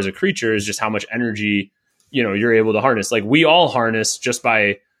you are as a creature is just how much energy, you know, you're able to harness. Like we all harness just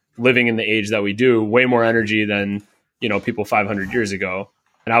by living in the age that we do, way more energy than, people 500 years ago.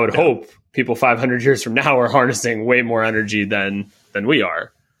 And I would hope people 500 years from now are harnessing way more energy than we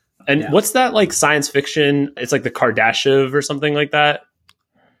are. And what's that like science fiction? It's like the Kardashev or something like that.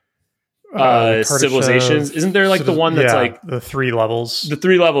 Civilizations. Isn't there like the one that's like the 3 levels? The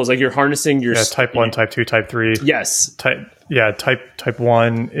 3 levels, like you're harnessing your type 1, type 2, type 3. Yes. Type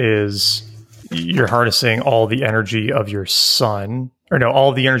 1 is you're harnessing all the energy of your sun, or no,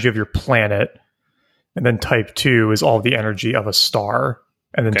 all the energy of your planet. And then type 2 is all the energy of a star.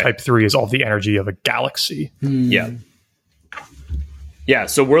 And then type 3 is all the energy of a galaxy. Yeah. Yeah.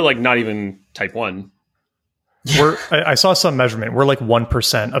 So we're like not even type 1. I saw some measurement. We're like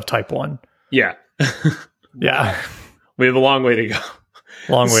 1% of type 1. Yeah. Yeah. We have a long way to go.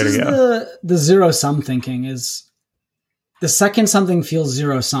 The zero sum thinking is the second something feels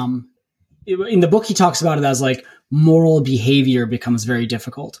zero sum. In the book, he talks about it as like moral behavior becomes very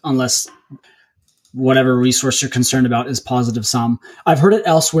difficult unless whatever resource you're concerned about is positive sum. I've heard it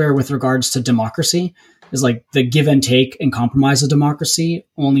elsewhere with regards to democracy, is like the give and take and compromise of democracy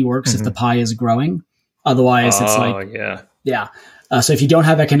only works if the pie is growing. Otherwise, it's like, so if you don't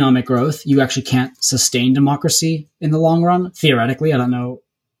have economic growth, you actually can't sustain democracy in the long run. Theoretically, I don't know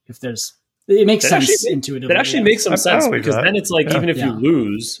if it makes sense intuitively. That actually makes some sense because then it's like, even if you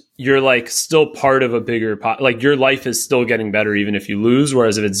lose, you're like still part of a bigger pot. Like your life is still getting better even if you lose.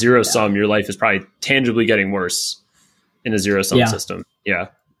 Whereas if it's zero sum, your life is probably tangibly getting worse in a zero sum system. Yeah.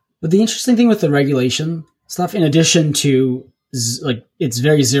 But the interesting thing with the regulation stuff, in addition to like it's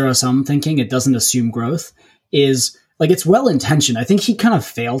very zero sum thinking, it doesn't assume growth, is like it's well intentioned. I think he kind of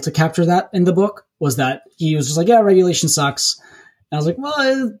failed to capture that in the book, was that he was just like, regulation sucks. And I was like,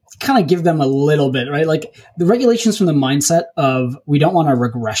 well, kind of give them a little bit, right? Like the regulations from the mindset of we don't want a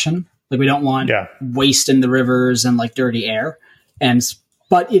regression. Like we don't want waste in the rivers and like dirty air.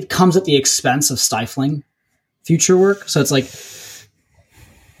 But it comes at the expense of stifling future work. So it's like,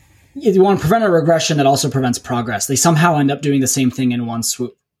 if you want to prevent a regression, that also prevents progress. They somehow end up doing the same thing in one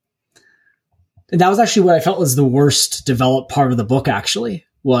swoop. And that was actually what I felt was the worst developed part of the book, actually,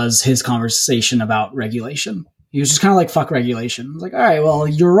 was his conversation about regulation. He was just kind of like, fuck regulation. I was like, all right, well,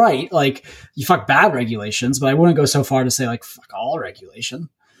 you're right. Like, you fuck bad regulations, but I wouldn't go so far to say, like, fuck all regulation.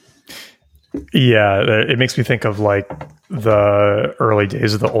 Yeah, it makes me think of, like, the early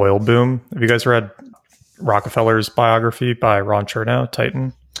days of the oil boom. Have you guys read Rockefeller's biography by Ron Chernow,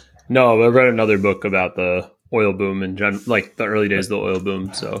 Titan? No, I read another book about the oil boom and like the early days of the oil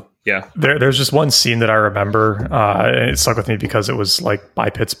boom. So, yeah. There's just one scene that I remember, and it stuck with me because it was, like, by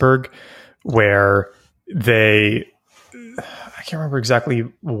Pittsburgh, where I can't remember exactly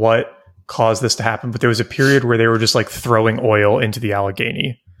what caused this to happen, but there was a period where they were just like throwing oil into the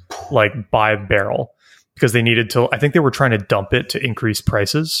Allegheny, like by barrel, because they needed to, I think they were trying to dump it to increase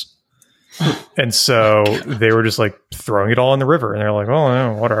prices. And so they were just like throwing it all in the river, and they're like, oh,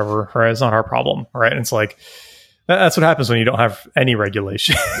 no, whatever, right? It's not our problem, right? And it's like, that's what happens when you don't have any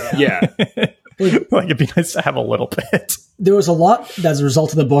regulation. Yeah. Like it'd be nice to have a little bit. There was a lot as a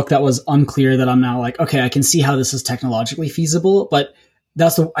result of the book that was unclear that I'm now like, okay, I can see how this is technologically feasible, but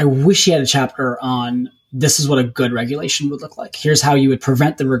I wish he had a chapter on this is what a good regulation would look like. Here's how you would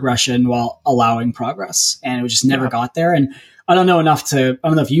prevent the regression while allowing progress. And it just never got there. And I don't know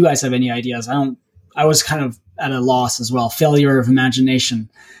if you guys have any ideas. I was kind of at a loss as well. Failure of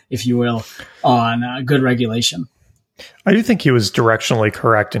imagination, if you will, on good regulation. I do think he was directionally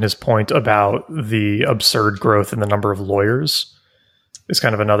correct in his point about the absurd growth in the number of lawyers. It's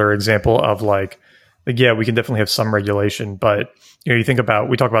kind of another example of like, yeah, we can definitely have some regulation, but you think about,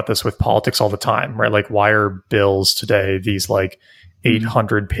 we talk about this with politics all the time, right? Like, why are bills today these like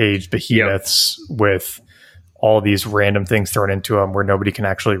 800-page behemoths with all these random things thrown into them where nobody can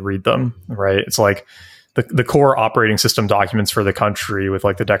actually read them, right? It's like the core operating system documents for the country with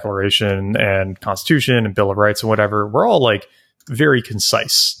like the Declaration and Constitution and Bill of Rights and whatever, we're all like very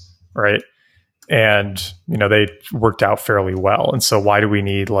concise, right? And, they worked out fairly well. And so why do we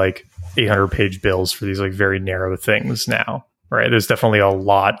need like 800-page bills for these like very narrow things now, right? There's definitely a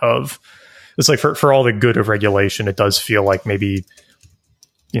lot of, it's like for all the good of regulation, it does feel like maybe,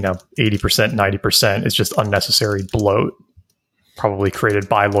 80%, 90% is just unnecessary bloat, probably created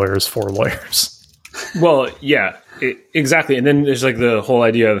by lawyers for lawyers. Well, yeah, exactly. And then there's like the whole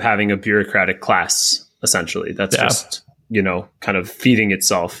idea of having a bureaucratic class, essentially. That's just, kind of feeding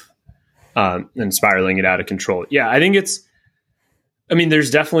itself and spiraling it out of control. Yeah, I think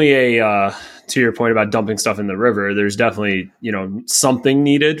there's definitely to your point about dumping stuff in the river, there's definitely, something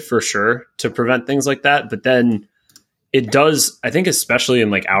needed for sure to prevent things like that. But then it does, I think, especially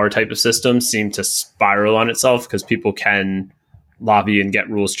in like our type of system, seem to spiral on itself because people can lobby and get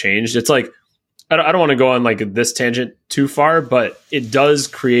rules changed. It's like, I don't want to go on like this tangent too far, but it does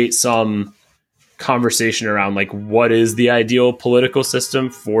create some conversation around like what is the ideal political system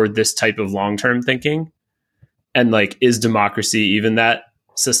for this type of long-term thinking, and like is democracy even that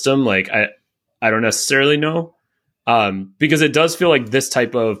system? Like I don't necessarily know, because it does feel like this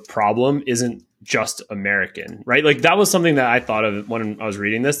type of problem isn't just American, right? Like that was something that I thought of when I was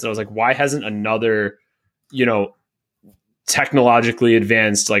reading this, that I was like, why hasn't another, you know, technologically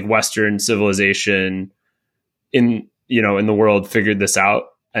advanced like Western civilization in, you know, in the world figured this out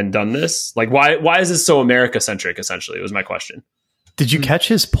and done this? Like why is this so America centric? Essentially, was my question. Did you catch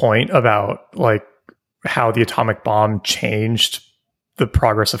his point about like how the atomic bomb changed the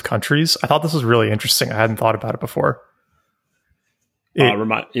progress of countries? I thought this was really interesting. I hadn't thought about it before.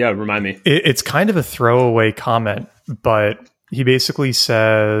 Remind me. It's kind of a throwaway comment, but he basically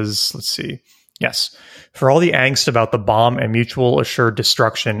says, let's see. Yes. For all the angst about the bomb and mutual assured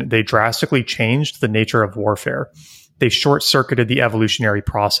destruction, they drastically changed the nature of warfare. They short-circuited the evolutionary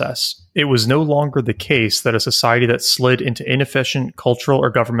process. It was no longer the case that a society that slid into inefficient cultural or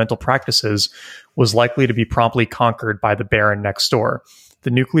governmental practices was likely to be promptly conquered by the baron next door. The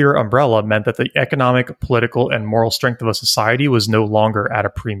nuclear umbrella meant that the economic, political, and moral strength of a society was no longer at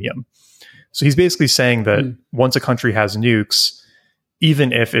a premium. So he's basically saying that once a country has nukes,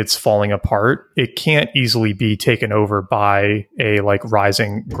 even if it's falling apart, it can't easily be taken over by a like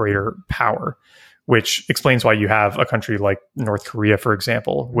rising greater power, which explains why you have a country like North Korea, for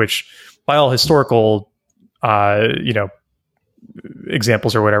example, which by all historical,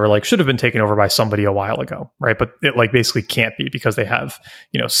 examples or whatever, like should have been taken over by somebody a while ago, right? But it like basically can't be because they have,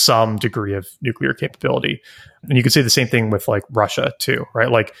 some degree of nuclear capability. And you could say the same thing with like Russia too, right?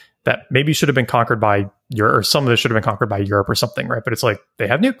 Like that maybe should have been conquered by Europe, or some of this should have been conquered by Europe or something, right? But it's like they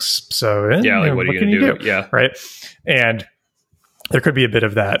have nukes, so what are you going to do? Yeah, right. And there could be a bit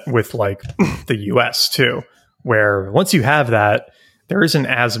of that with like the US too, where once you have that, there isn't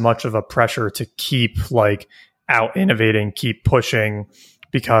as much of a pressure to keep like out innovating, keep pushing,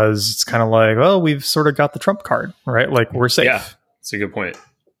 because it's kind of like, well, we've sort of got the Trump card, right? Like we're safe. Yeah, that's a good point.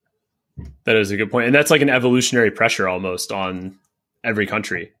 That is a good point. And that's like an evolutionary pressure almost on every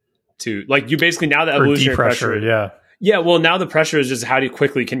country to like, you basically now the evolutionary pressure. Yeah. Yeah. Well, now the pressure is just how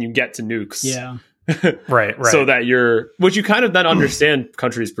quickly can you get to nukes? Yeah. Right. So that which you kind of then understand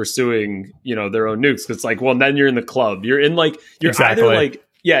countries pursuing, their own nukes. Cause it's like, well, then you're in the club. You're in like, you're exactly. Either like,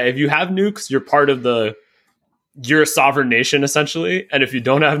 yeah, if you have nukes, you're part of you're a sovereign nation essentially. And if you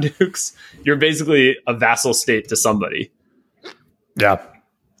don't have nukes, you're basically a vassal state to somebody. Yeah.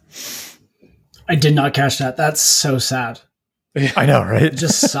 I did not catch that. That's so sad. I know, right? It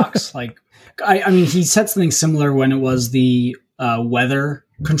just sucks. Like, I mean, he said something similar when it was the weather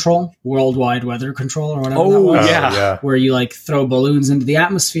control, worldwide weather control or whatever that was. Yeah. Where you like throw balloons into the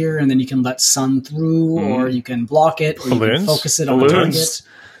atmosphere and then you can let sun through or you can block it or you can focus it on a target.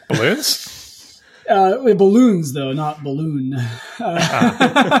 Balloons? Balloons, though, not balloon.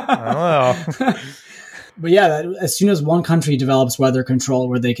 I don't know. But yeah, as soon as one country develops weather control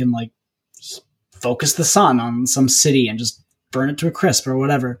where they can like focus the sun on some city and just burn it to a crisp or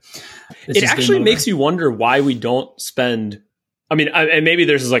whatever, it actually makes you wonder why we don't spend. I mean, and maybe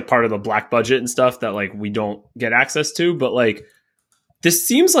this is like part of the black budget and stuff that like we don't get access to, but like this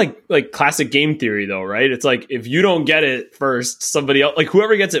seems like classic game theory though, right? It's like if you don't get it first, somebody else, like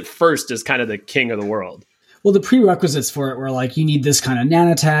whoever gets it first is kind of the king of the world. Well, the prerequisites for it were like, you need this kind of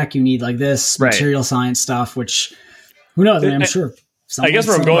nanotech, you need like this material science stuff, which who knows? I mean, I'm sure. I guess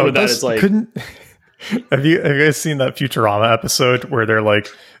where I'm going with that is like, have you guys seen that Futurama episode where they're like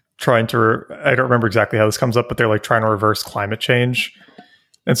trying to, I don't remember exactly how this comes up, but they're like trying to reverse climate change.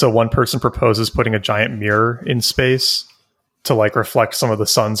 And so one person proposes putting a giant mirror in space to like reflect some of the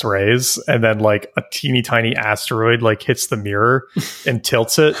sun's rays. And then like a teeny tiny asteroid like hits the mirror and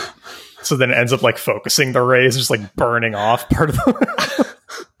tilts it. So then it ends up like focusing the rays, just like burning off part of the.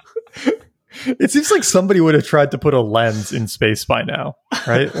 It seems like somebody would have tried to put a lens in space by now,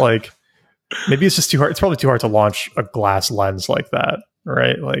 right? Like maybe it's just too hard. It's probably too hard to launch a glass lens like that,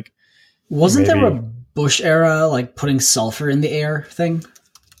 right? Like, wasn't there a Bush era like putting sulfur in the air thing?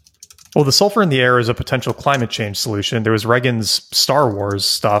 Well, the sulfur in the air is a potential climate change solution. There was Reagan's Star Wars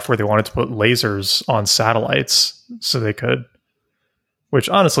stuff where they wanted to put lasers on satellites so they could. Which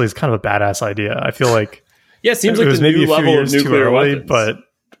honestly is kind of a badass idea. I feel like it seems like it was the maybe new level of nuclear weapons, but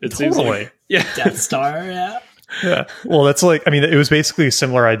it seems like Death Star, yeah. Well, that's like, I mean, it was basically a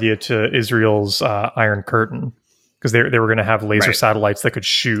similar idea to Israel's Iron Curtain because they were going to have laser satellites that could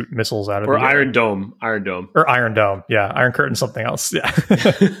shoot missiles out of the air. Iron Dome, or Iron Dome. Yeah, Iron Curtain, something else. Yeah.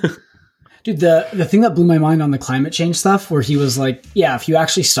 Dude, the thing that blew my mind on the climate change stuff, where he was like, yeah, if you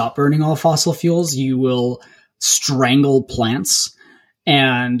actually stop burning all fossil fuels, you will strangle plants,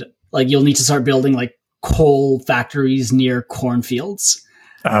 and like you'll need to start building like coal factories near cornfields.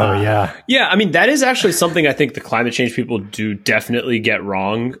 Oh, yeah. Yeah, I mean, that is actually something I think the climate change people do definitely get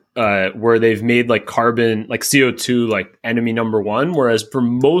wrong, where they've made like carbon, like CO2, like enemy number one, whereas for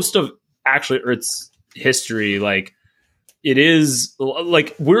most of actually Earth's history, like it is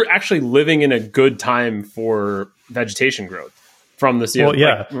like we're actually living in a good time for vegetation growth from the CO2. Well,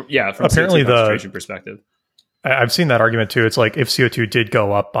 yeah. Like, from apparently CO2 concentration perspective. I've seen that argument too. It's like if CO2 did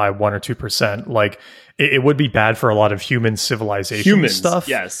go up by 1 or 2%, like it would be bad for a lot of human civilization stuff.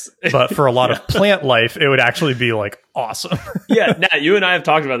 Yes. But for a lot of plant life, it would actually be like awesome. Yeah, Nat, you and I have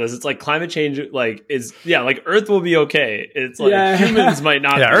talked about this. It's like climate change, like is like Earth will be okay. It's like humans might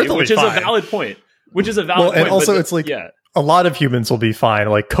not, Earth will which be is fine. a valid point. Which is a valid point. And also, but it's like a lot of humans will be fine.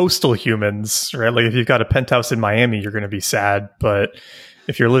 Like coastal humans, right? Like if you've got a penthouse in Miami, you're going to be sad. But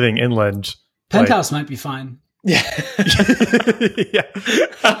if you're living inland, penthouse might be fine. Yeah.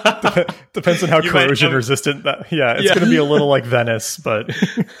 Depends on how corrosion resistant that. Yeah, it's going to be a little like Venice, but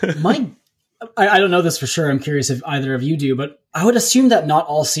I don't know this for sure. I'm curious if either of you do, but I would assume that not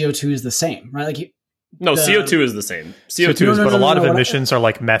all CO2 is the same, right? Like CO2 is the same. CO2 is, but a lot of emissions are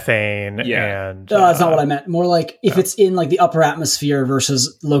like methane and... that's not what I meant. More like if it's in like the upper atmosphere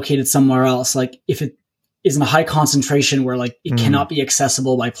versus located somewhere else, like if it is in a high concentration where like it cannot be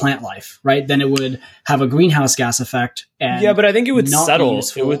accessible by plant life, right? Then it would have a greenhouse gas effect. And but I think it would not settle.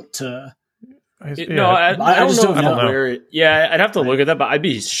 It would to... I don't know. Where, I'd have to look at that, but I'd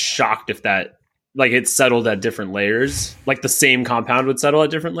be shocked if that... like it settled at different layers, like the same compound would settle at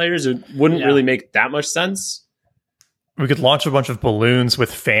different layers. It wouldn't really make that much sense. We could launch a bunch of balloons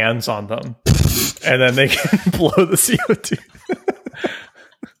with fans on them and then they can blow the CO2.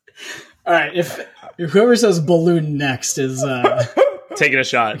 All right. If whoever says balloon next is taking a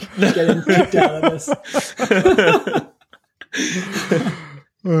shot, getting kicked out of this.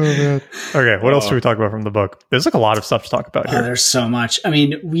 Oh, man. Okay, what else should we talk about from the book? There's like a lot of stuff to talk about here. There's so much. I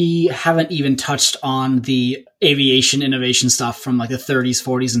mean, we haven't even touched on the aviation innovation stuff from like the 30s,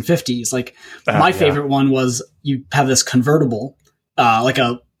 40s, and 50s. Like my favorite one was you have this convertible, I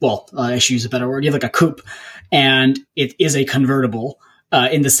should use a better word. You have like a coupe, and it is a convertible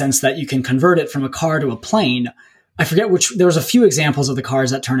in the sense that you can convert it from a car to a plane. I forget there was a few examples of the cars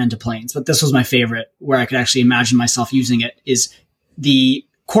that turn into planes, but this was my favorite where I could actually imagine myself using it. Is the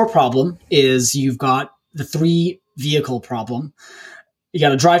core problem is you've got the 3 vehicle problem. You got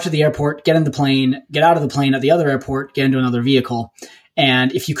to drive to the airport, get in the plane, get out of the plane at the other airport, get into another vehicle.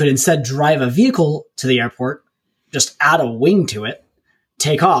 And if you could instead drive a vehicle to the airport, just add a wing to it,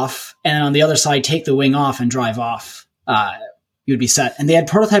 take off, and on the other side, take the wing off and drive off, you'd be set. And they had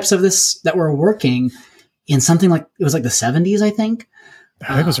prototypes of this that were working in something like, it was like the 70s, I think.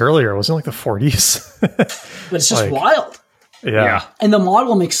 I think it was earlier. It wasn't like the 40s. But it's just wild. Yeah. And the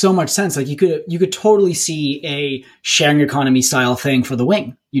model makes so much sense. Like you could totally see a sharing economy style thing for the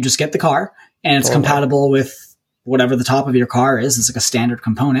wing. You just get the car and it's compatible with whatever the top of your car is. It's like a standard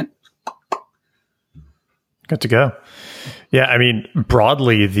component. Good to go. Yeah. I mean,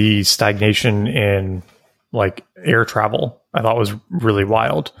 broadly, the stagnation in like air travel, I thought was really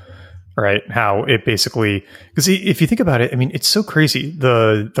wild. Right. How it basically, because if you think about it, I mean, it's so crazy.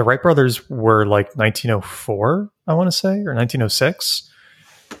 The Wright brothers were like 1904, I want to say, or 1906.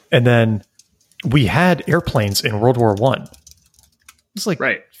 And then we had airplanes in World War I. It's like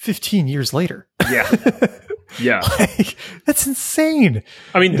 15 years later. Yeah. Yeah. Like, that's insane.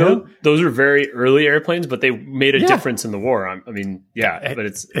 I mean, those are very early airplanes, but they made a difference in the war. I mean, but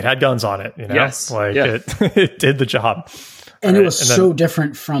it had guns on it. You know? Yes. It did the job. And it was so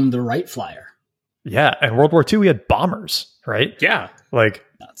different from the Wright Flyer. Yeah. And World War II, we had bombers, right? Yeah. Like,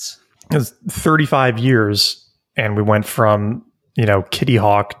 nuts. It was 35 years, and we went from, Kitty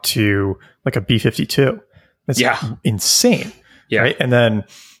Hawk to like a B-52. That's insane. Yeah. Right. And then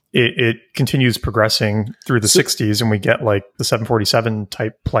it continues progressing through the 60s, and we get like the 747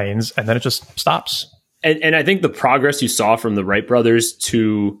 type planes, and then it just stops. And I think the progress you saw from the Wright brothers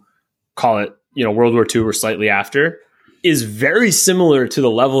to call it, World War II or slightly after, is very similar to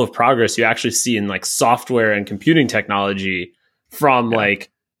the level of progress you actually see in like software and computing technology from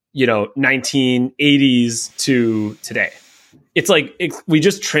 1980s to today. It's like we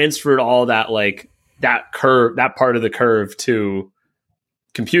just transferred all that, like that curve, that part of the curve to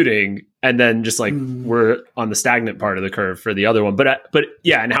computing, and then just like we're on the stagnant part of the curve for the other one. But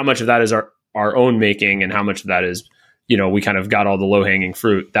and how much of that is our own making, and how much of that is, we kind of got all the low hanging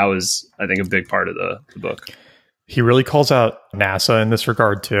fruit. That was, I think, a big part of the book. He really calls out NASA in this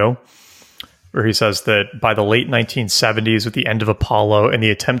regard too. where he says that by the late 1970s, with the end of Apollo and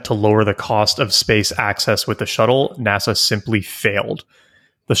the attempt to lower the cost of space access with the shuttle, NASA simply failed.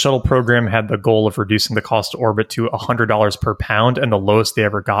 The shuttle program had the goal of reducing the cost to orbit to $100 per pound, and the lowest they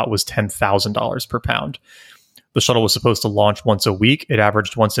ever got was $10,000 per pound. The shuttle was supposed to launch once a week. It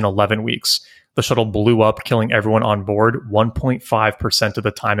averaged once in 11 weeks. The shuttle blew up, killing everyone on board 1.5% of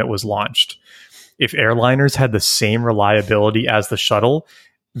the time it was launched. If airliners had the same reliability as the shuttle,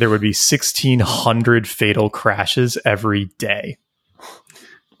 there would be 1,600 fatal crashes every day.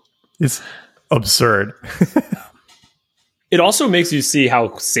 It's absurd. It also makes you see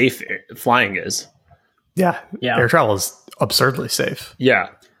how safe flying is. Yeah. Air travel is absurdly safe. Yeah.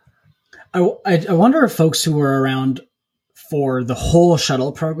 I wonder if folks who were around for the whole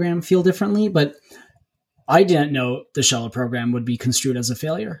shuttle program feel differently, but I didn't know the shuttle program would be construed as a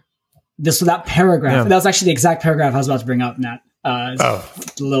failure. That paragraph, that was actually the exact paragraph I was about to bring up, Nat. A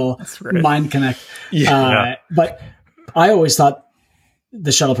little mind connect. But I always thought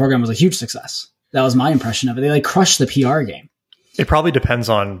the shuttle program was a huge success. That was my impression of it. They like crushed the PR game. It probably depends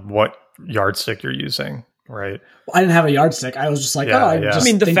on what yardstick you're using, right? I didn't have a yardstick. I was just like, I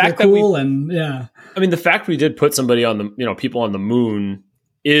mean, the fact that cool the fact we did put somebody on the, people on the moon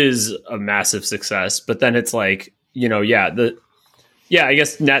is a massive success. But then it's like, I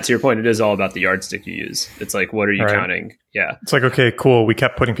guess, Nat, to your point, it is all about the yardstick you use. It's like, what are you counting? Yeah. It's like, okay, cool. We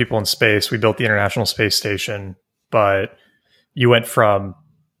kept putting people in space. We built the International Space Station, but you went from,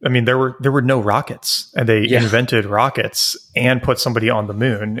 there were no rockets, and they invented rockets and put somebody on the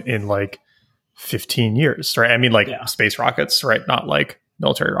moon in like 15 years, right? Space rockets, right? Not like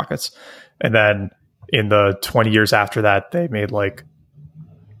military rockets. And then in the 20 years after that, they made like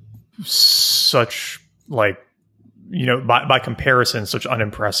such like, by comparison, such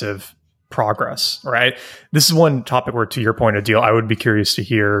unimpressive progress, right? This is one topic where, to your point, Adil, I would be curious to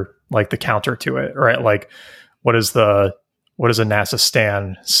hear like the counter to it, right? Like, what does a NASA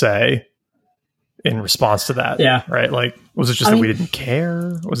stan say in response to that? Yeah. Right. Like, was it just that we didn't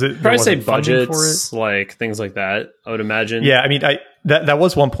care? Was it probably say budgets, like things like that, I would imagine. Yeah. That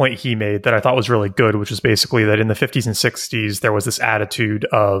was one point he made that I thought was really good, which was basically that in the 50s and 60s, there was this attitude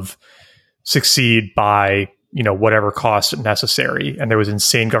of succeed by, whatever cost necessary. And there was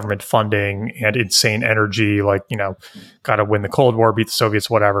insane government funding and insane energy, like, got to win the Cold War, beat the Soviets,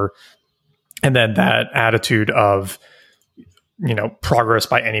 whatever. And then that attitude of, progress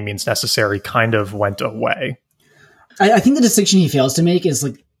by any means necessary kind of went away. I think the distinction he fails to make is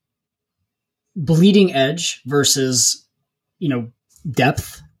like bleeding edge versus,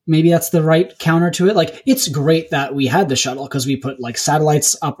 depth. Maybe that's the right counter to it. Like, it's great that we had the shuttle because we put like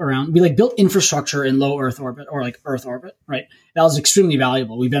satellites up around, we like built infrastructure in low Earth orbit or like Earth orbit, right? That was extremely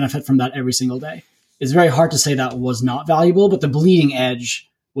valuable. We benefit from that every single day. It's very hard to say that was not valuable, but the bleeding edge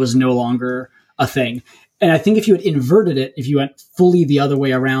was no longer a thing. And I think if you had inverted it, if you went fully the other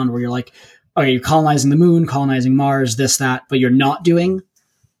way around, where you're like, okay, you're colonizing the moon, colonizing Mars, this, that, but you're not doing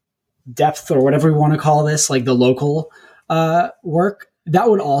depth or whatever we want to call this, like the local work, that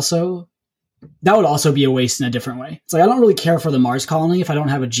would also be a waste in a different way. It's like, I don't really care for the Mars colony if I don't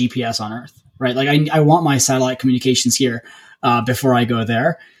have a GPS on Earth, right? Like I want my satellite communications here before I go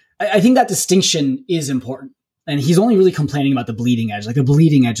there. I think that distinction is important. And he's only really complaining about the bleeding edge. Like the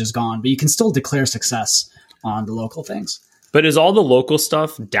bleeding edge is gone, but you can still declare success on the local things. But is all the local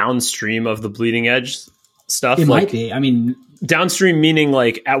stuff downstream of the bleeding edge stuff? It might be. Downstream meaning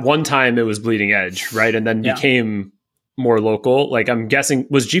like at one time it was bleeding edge, right? And then became more local. Like I'm guessing,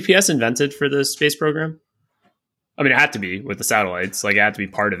 was GPS invented for the space program? It had to be with the satellites. Like it had to be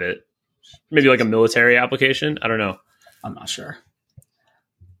part of it. Maybe like a military application. I don't know. I'm not sure.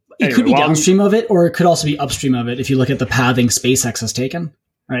 It could be downstream of it, or it could also be upstream of it if you look at the pathing SpaceX has taken,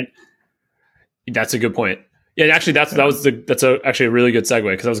 right? That's a good point. Yeah, actually, that's actually a really good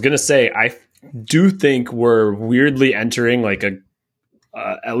segue, because I was going to say I do think we're weirdly entering like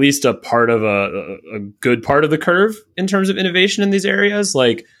at least a part of a good part of the curve in terms of innovation in these areas.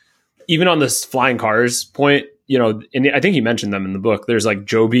 Like even on this flying cars point, and I think you mentioned them in the book. There's like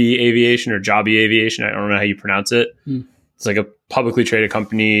Joby Aviation or Joby Aviation. I don't know how you pronounce it. It's like a publicly traded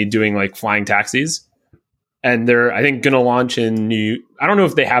company doing like flying taxis. And they're, I think, going to launch in I don't know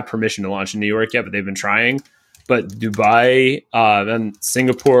if they have permission to launch in New York yet, but they've been trying. But Dubai, then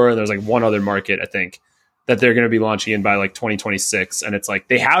Singapore, and there's like one other market, I think, that they're going to be launching in by like 2026. And it's like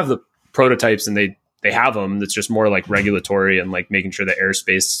they have the prototypes and they have them. It's just more like regulatory and like making sure the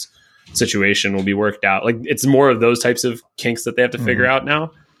airspace situation will be worked out. Like it's more of those types of kinks that they have to figure out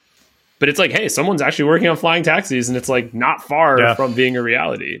now. But it's like, hey, someone's actually working on flying taxis, and it's like not far from being a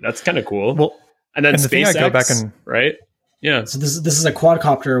reality. That's kind of cool. Well, and then SpaceX, right? Yeah. So this is a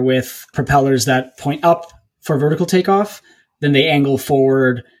quadcopter with propellers that point up for vertical takeoff, then they angle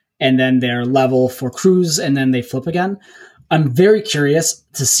forward, and then they're level for cruise, and then they flip again. I'm very curious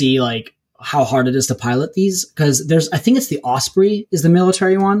to see like how hard it is to pilot these, because I think it's the Osprey is the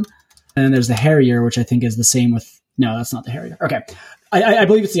military one, and then there's the Harrier, which I think is the same with. No, that's not the Harrier. Okay, I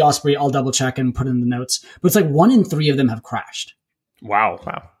believe it's the Osprey. I'll double check and put it in the notes. But it's like 1 in 3 of them have crashed. Wow.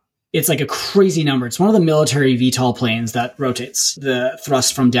 It's like a crazy number. It's one of the military VTOL planes that rotates the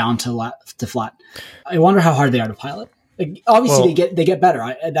thrust from down to flat. I wonder how hard they are to pilot. Like, obviously, they get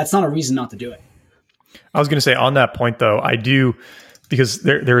better. That's not a reason not to do it. I was going to say on that point, though, I do, because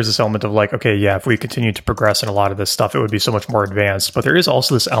there is this element of like, okay, yeah, if we continue to progress in a lot of this stuff, it would be so much more advanced. But there is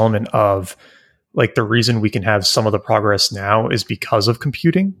also this element of like the reason we can have some of the progress now is because of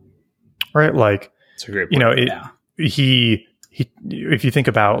computing, right? Like, that's a great point. He if you think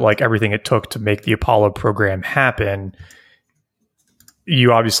about like everything it took to make the Apollo program happen,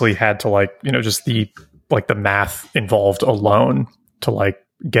 you obviously had to like, just the math involved alone to like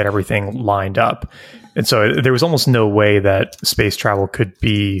get everything lined up. And so there was almost no way that space travel could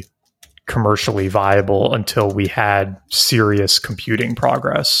be commercially viable until we had serious computing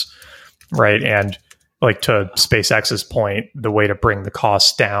progress, right? And like to SpaceX's point, the way to bring the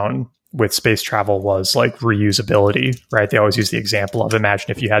costs down with space travel was like reusability, right? They always use the example of, imagine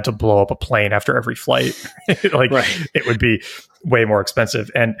if you had to blow up a plane after every flight, It would be way more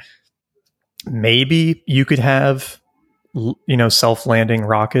expensive. And maybe you could have, self-landing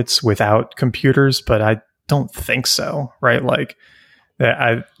rockets without computers, but I don't think so, right? Like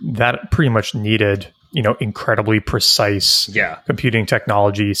that pretty much needed, incredibly precise computing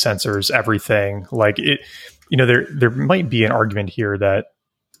technology, sensors, everything. Like it, there might be an argument here that,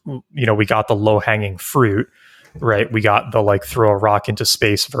 we got the low-hanging fruit, right? We got the like throw a rock into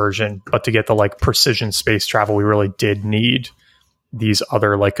space version, but to get the like precision space travel, we really did need these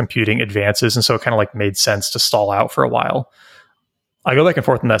other like computing advances. And so it kind of like made sense to stall out for a while. I go back and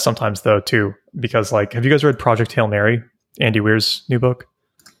forth on that sometimes though, too, because like, have you guys read Project Hail Mary, Andy Weir's new book?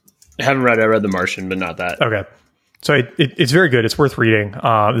 I haven't read it. I read The Martian, but not that. Okay. So it's very good. It's worth reading.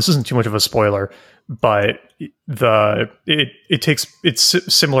 This isn't too much of a spoiler, but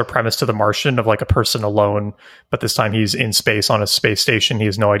it's similar premise to The Martian of like a person alone, but this time he's in space on a space station. He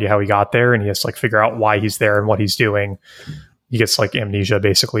has no idea how he got there, and he has to like figure out why he's there and what he's doing. He gets like amnesia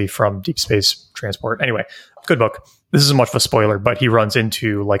basically from deep space transport. Anyway, good book. This isn't much of a spoiler, but he runs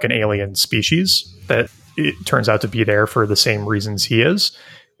into like an alien species that it turns out to be there for the same reasons he is.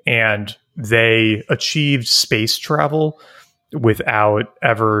 And they achieved space travel without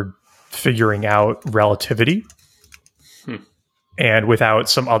ever figuring out relativity and without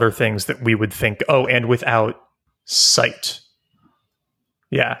some other things that we would think, and without sight.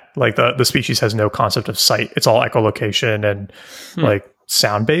 Yeah, like the species has no concept of sight. It's all echolocation and like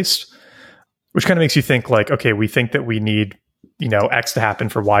sound based, which kind of makes you think like, okay, we think that we need, X to happen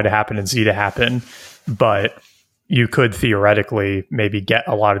for Y to happen and Z to happen, but you could theoretically maybe get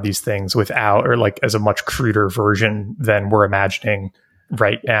a lot of these things without, or like as a much cruder version than we're imagining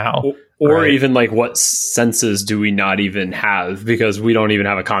right now. Or right? Even like what senses do we not even have, because we don't even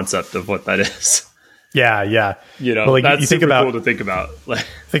have a concept of what that is. Yeah. But like, that's you think super about, cool to think about.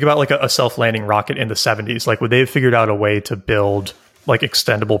 Think about like a self-landing rocket in the 70s. Like, would they have figured out a way to build like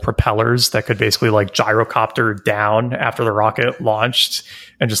extendable propellers that could basically like gyrocopter down after the rocket launched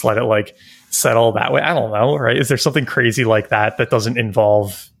and just let it like settle that way? I don't know, right? Is there something crazy like that doesn't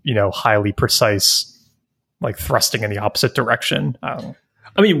involve, highly precise like thrusting in the opposite direction? I don't know.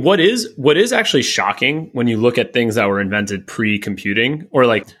 I mean, what is actually shocking when you look at things that were invented pre-computing, or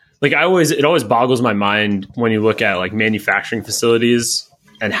like it always boggles my mind when you look at like manufacturing facilities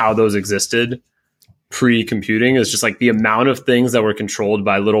and how those existed pre-computing, is just like the amount of things that were controlled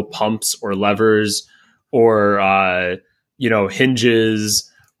by little pumps or levers or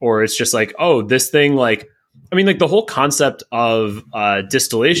hinges, or it's just like, oh, this thing, like, I mean, like the whole concept of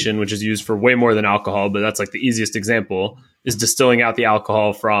distillation, which is used for way more than alcohol, but that's like the easiest example, is distilling out the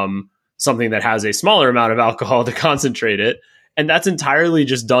alcohol from something that has a smaller amount of alcohol to concentrate it. And that's entirely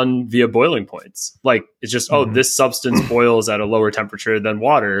just done via boiling points. Like, it's just, this substance boils at a lower temperature than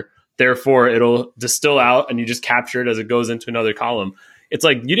water, therefore it'll distill out, and you just capture it as it goes into another column. It's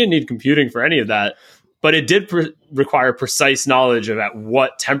like, you didn't need computing for any of that, but it did require precise knowledge of at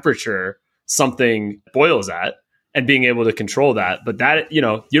what temperature something boils at and being able to control that. But that, you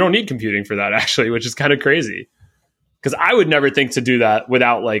don't need computing for that, actually, which is kind of crazy. Because I would never think to do that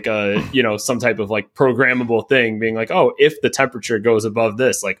without like some type of like programmable thing being like, oh, if the temperature goes above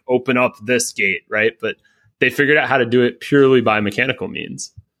this, like open up this gate, right? But they figured out how to do it purely by mechanical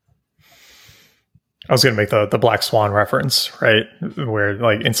means. I was going to make the Black Swan reference, right? Where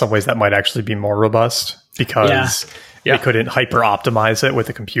like in some ways that might actually be more robust because they couldn't hyper optimize it with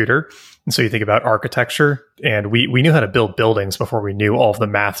a computer. And so you think about architecture, and we knew how to build buildings before we knew all of the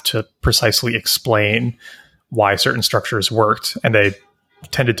math to precisely explain why certain structures worked. And they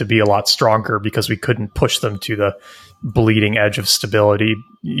tended to be a lot stronger because we couldn't push them to the bleeding edge of stability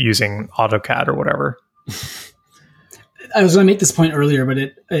using AutoCAD or whatever. I was going to make this point earlier, but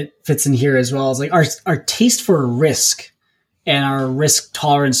it fits in here as well. It's like our taste for risk and our risk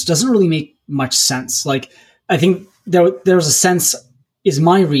tolerance doesn't really make much sense. Like, I think there was a sense, is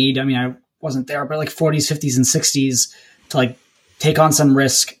my read, I mean, I wasn't there, but like 40s, 50s, and 60s to like take on some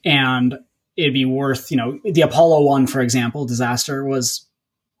risk and it'd be worth, the Apollo 1, for example, disaster was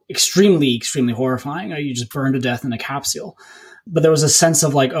extremely, extremely horrifying. You just burned to death in a capsule. But there was a sense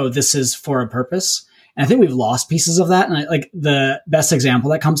of like, oh, this is for a purpose. And I think we've lost pieces of that. And like the best example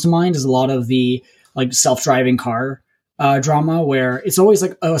that comes to mind is a lot of the like self-driving car drama, where it's always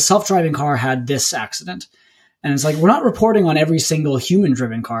like, oh, a self-driving car had this accident. And it's like, we're not reporting on every single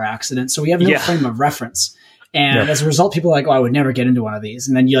human-driven car accident, so we have no frame of reference. And as a result, people are like, oh, I would never get into one of these.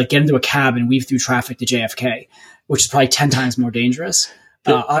 And then you like get into a cab and weave through traffic to JFK, which is probably 10 times more dangerous.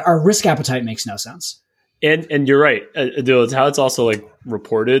 Our risk appetite makes no sense. And you're right. It's how it's also like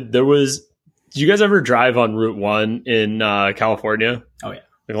reported. Did you guys ever drive on Route 1 in California? Oh, yeah.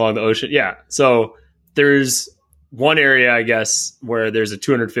 Like along the ocean? Yeah. So there's one area, I guess, where there's a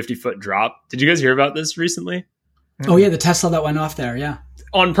 250-foot drop. Did you guys hear about this recently? Oh, yeah. The Tesla that went off there. Yeah.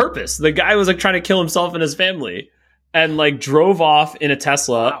 On purpose. The guy was like trying to kill himself and his family and like drove off in a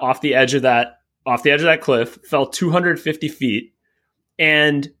Tesla off the edge of that cliff, fell 250 feet.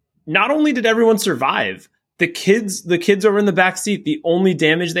 And not only did everyone survive, the kids over in the back seat, the only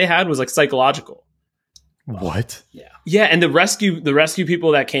damage they had was like psychological. What? Yeah. And the rescue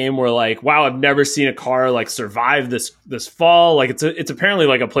people that came were like, wow, I've never seen a car like survive this fall. Like it's apparently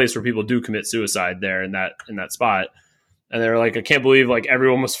like a place where people do commit suicide there in that spot. And they're like, I can't believe like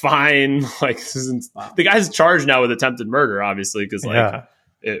everyone was fine. Like the guy's charged now with attempted murder, obviously, because like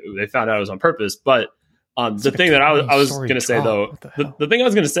they found out it was on purpose. But the thing that I was going to say though, the thing I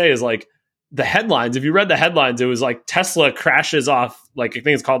was going to say is like the headlines. If you read the headlines, it was like Tesla crashes off, like I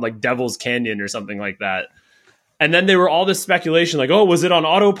think it's called like Devil's Canyon or something like that. And then there were all this speculation, like, oh, was it on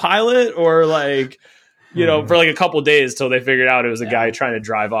autopilot or like, for like a couple of days till they figured out it was a guy trying to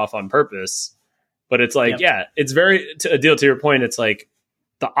drive off on purpose. But it's like, it's very Adil, to your point. It's like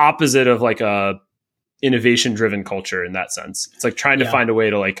the opposite of like a innovation driven culture in that sense. It's like trying to find a way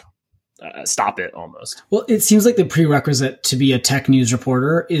to like stop it almost. Well, it seems like the prerequisite to be a tech news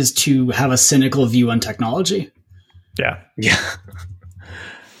reporter is to have a cynical view on technology. Yeah.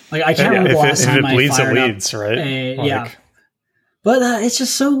 Like I can't remember the last time it bleeds, I it leads, right? But it's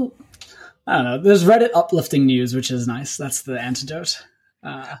just so, I don't know. There's Reddit uplifting news, which is nice. That's the antidote.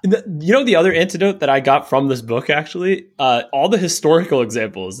 The other antidote that I got from this book, actually, all the historical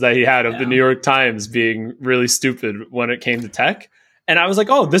examples that he had of the New York Times being really stupid when it came to tech. And I was like,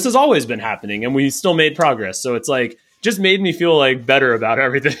 oh, this has always been happening and we still made progress. So it's like, just made me feel like better about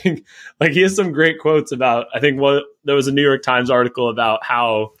everything. Like he has some great quotes about, I think there was a New York Times article about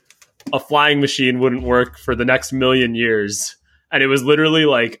how a flying machine wouldn't work for the next 1,000,000 years. And it was literally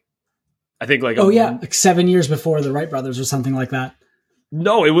like, I think like, like 7 years before the Wright brothers or something like that.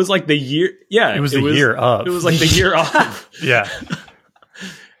 No, it was like the year. Yeah. It was the year of. It was like the year of. Yeah.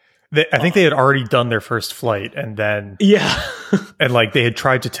 I think they had already done their first flight and then. Yeah. And like they had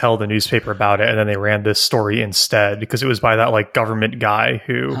tried to tell the newspaper about it and then they ran this story instead because it was by that like government guy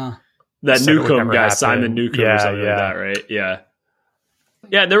who. That Newcomb guy, happen. Simon Newcomb or something like that, right? Yeah.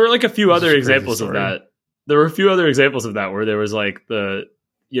 Yeah. There were like a few other examples of that. There were a few other examples of that where there was like the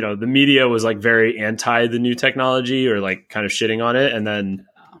media was like very anti the new technology or like kind of shitting on it. And then,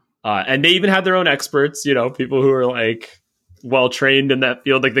 and they even had their own experts, people who were like well trained in that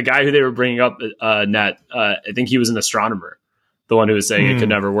field. Like the guy who they were bringing up, Nat, I think he was an astronomer, the one who was saying it could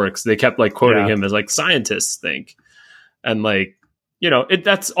never work. So they kept like quoting him as like scientists think. And like,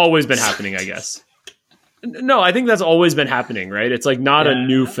 that's always been happening, I guess. No, I think that's always been happening, right? It's like not a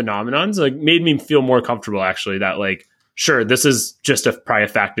new phenomenon. So like made me feel more comfortable actually that like, sure, this is just probably a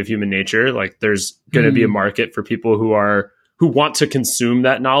fact of human nature. Like there's going to be a market for people who want to consume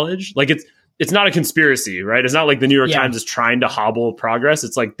that knowledge. Like it's not a conspiracy, right? It's not like the New York Times is trying to hobble progress.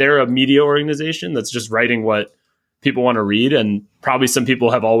 It's like they're a media organization that's just writing what people want to read. And probably some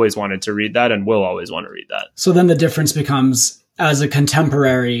people have always wanted to read that and will always want to read that. So then the difference becomes as a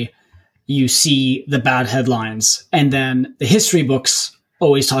contemporary, you see the bad headlines and then the history books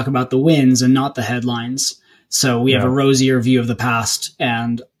always talk about the wins and not the headlines. So we have a rosier view of the past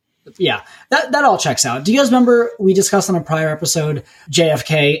and yeah, that all checks out. Do you guys remember we discussed on a prior episode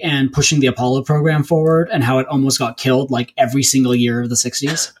JFK and pushing the Apollo program forward and how it almost got killed like every single year of the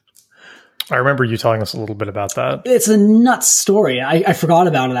 60s? I remember you telling us a little bit about that. It's a nuts story. I forgot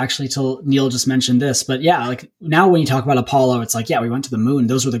about it actually till Neil just mentioned this. But yeah, like now when you talk about Apollo, it's like, yeah, we went to the moon.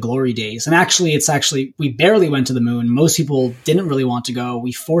 Those were the glory days. And actually, we barely went to the moon. Most people didn't really want to go.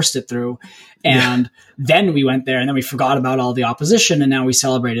 We forced it through. And then we went there and then we forgot about all the opposition. And now we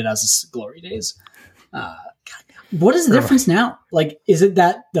celebrate it as glory days. What is the difference now? Like, is it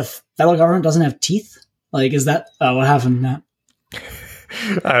that the federal government doesn't have teeth? Like, is that what happened now?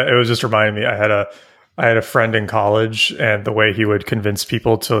 It was just reminding me. I had a friend in college, and the way he would convince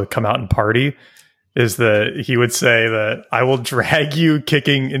people to come out and party is that he would say that I will drag you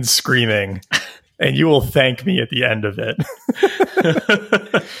kicking and screaming, and you will thank me at the end of it.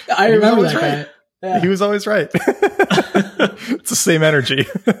 I remember that guy. Yeah. He was always right. It's the same energy.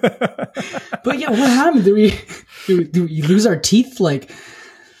 But yeah, what happened? Do we lose our teeth? Like,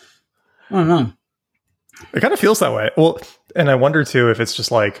 I don't know. It kind of feels that way. Well, and I wonder too if it's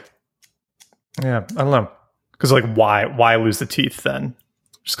just like, yeah, I don't know. Because like, why lose the teeth then?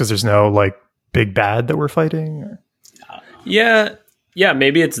 Just because there's no like big bad that we're fighting? Or? Yeah,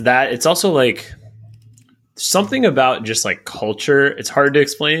 maybe it's that. It's also like something about just like culture. It's hard to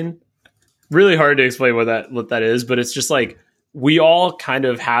explain. Really hard to explain what that is. But it's just like we all kind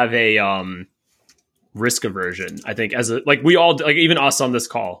of have a risk aversion. I think we all like even us on this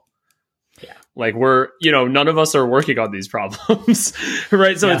call. Like none of us are working on these problems,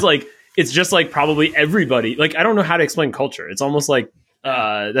 right? So it's just like probably everybody, like, I don't know how to explain culture. It's almost like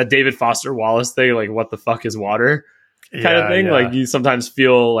that David Foster Wallace thing, like what the fuck is water kind of thing. Yeah. Like you sometimes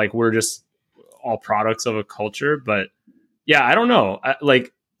feel like we're just all products of a culture, but yeah, I don't know.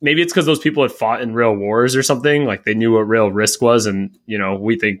 Like maybe it's because those people had fought in real wars or something. Like they knew what real risk was. And,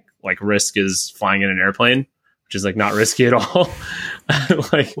 we think like risk is flying in an airplane, which is like not risky at all.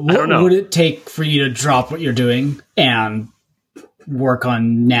 Like, I don't know. What would it take for you to drop what you're doing and work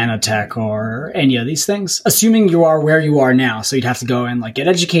on nanotech or any of these things? Assuming you are where you are now. So you'd have to go and like get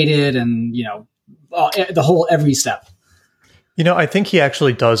educated and, the whole every step. I think he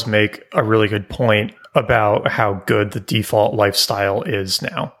actually does make a really good point about how good the default lifestyle is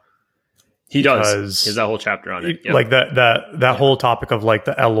now. He does. He has that whole chapter on it. Yep. Like that whole topic of like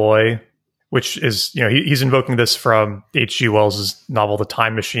the alloy, which is, he's invoking this from H.G. Wells' novel, The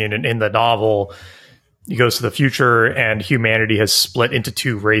Time Machine. And in the novel, he goes to the future and humanity has split into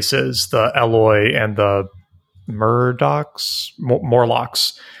two races, the Eloi and the Morlocks.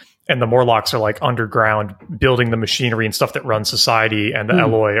 And the Morlocks are like underground building the machinery and stuff that runs society. And the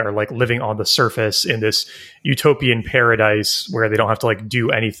Eloi are like living on the surface in this utopian paradise where they don't have to like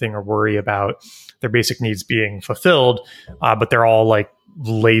do anything or worry about their basic needs being fulfilled. But they're all like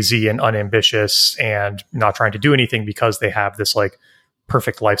lazy and unambitious and not trying to do anything because they have this like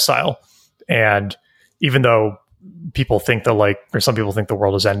perfect lifestyle. And even though people think some people think the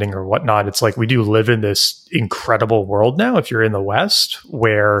world is ending or whatnot, it's like we do live in this incredible world now. If you're in the West,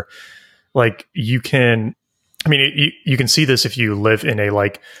 where like you can see this if you live in a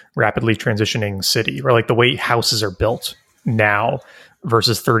like rapidly transitioning city, where like the way houses are built now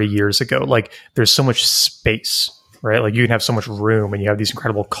versus 30 years ago, like there's so much space. Right? Like you can have so much room and you have these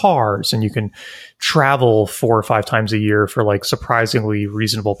incredible cars and you can travel 4 or 5 times a year for like surprisingly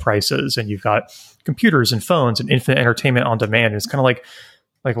reasonable prices. And you've got computers and phones and infinite entertainment on demand. And it's kind of like,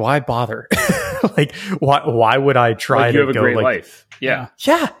 why bother? Like, why would I try like to you have a go great like, life? Yeah.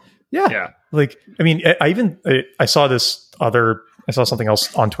 Like, I mean, I saw something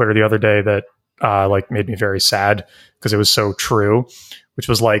else on Twitter the other day that like made me very sad because it was so true, which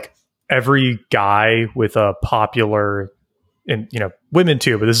was like, every guy with a popular, and women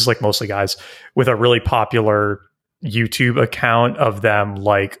too, but this is like mostly guys with a really popular YouTube account of them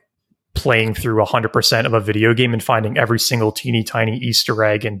like playing through 100% of a video game and finding every single teeny tiny Easter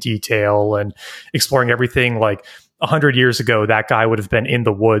egg and detail and exploring everything. Like 100 years ago, that guy would have been in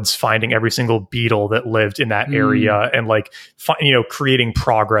the woods finding every single beetle that lived in that area and like creating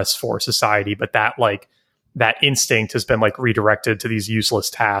progress for society. But that instinct has been like redirected to these useless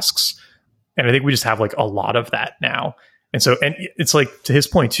tasks. And I think we just have like a lot of that now. And so, and it's like, to his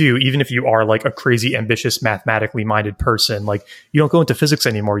point too, even if you are like a crazy, ambitious, mathematically minded person, like you don't go into physics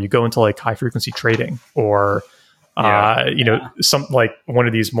anymore. You go into like high frequency trading or, some like one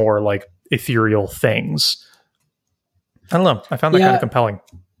of these more like ethereal things. I don't know. I found that kind of compelling.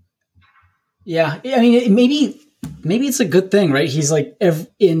 Yeah. I mean, maybe it's a good thing, right? He's like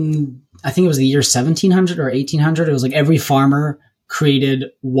I think it was the year 1700 or 1800. It was like every farmer created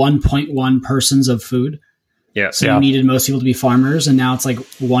 1.1 persons of food. Yeah. So you needed most people to be farmers, and now it's like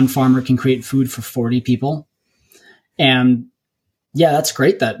one farmer can create food for 40 people. And yeah, that's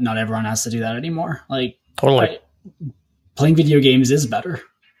great that not everyone has to do that anymore. Like, totally. Playing video games is better.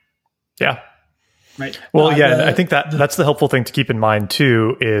 Yeah. Right. Well, and I think that's the helpful thing to keep in mind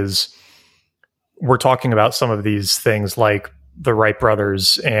too, is we're talking about some of these things like the Wright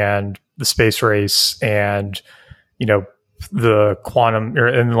brothers and the space race and, you know, the quantum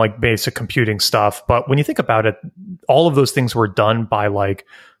and like basic computing stuff. But when you think about it, all of those things were done by like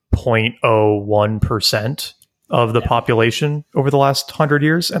 0.01% of the population over the last 100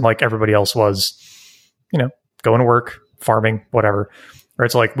 years. And like everybody else was, you know, going to work, farming, whatever. Or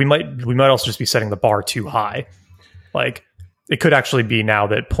it's like we might also just be setting the bar too high. Like it could actually be now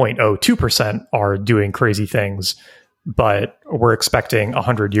that 0.02% are doing crazy things, but we're expecting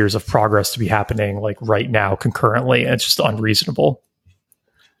 100 years of progress to be happening like right now concurrently, and it's just unreasonable.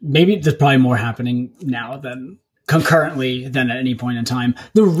 Maybe there's probably more happening now than concurrently than at any point in time.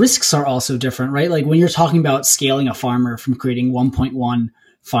 The risks are also different, right? Like when you're talking about scaling a farmer from creating 1.1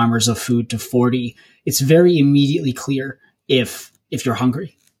 farmers of food to 40, it's very immediately clear if you're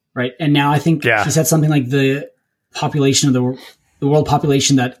hungry, right? And now I think he said something like the population of the world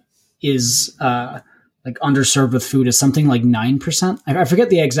population that is like underserved with food is something like 9%. I forget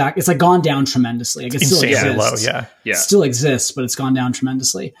the exact. It's like gone down tremendously. Like it still exists. Low, It still exists, but it's gone down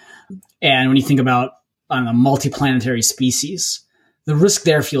tremendously. And when you think about, I don't know, multiplanetary species, the risk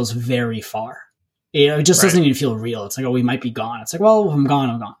there feels very far. It just doesn't even feel real. It's like, oh, we might be gone. It's like, well, if I'm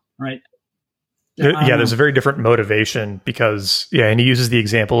gone, right? There's a very different motivation because, and he uses the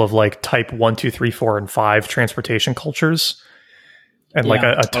example of like type 1, 2, 3, 4, and 5 transportation cultures. And like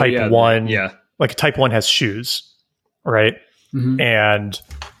a type 1, like a type 1 has shoes, right? Mm-hmm. And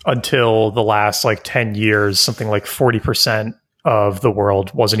until the last like 10 years, something like 40% of the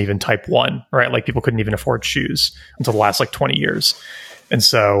world wasn't even type 1, right? Like people couldn't even afford shoes until the last like 20 years. And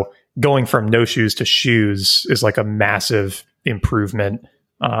so going from no shoes to shoes is like a massive improvement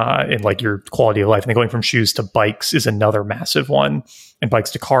in like your quality of life. And then going from shoes to bikes is another massive one. And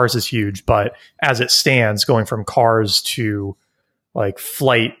bikes to cars is huge. But as it stands, going from cars to like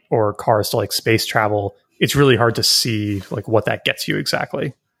flight or cars to like space travel, it's really hard to see like what that gets you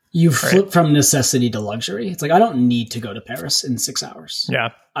exactly. You flip from necessity to luxury. It's like, I don't need to go to Paris in 6 hours.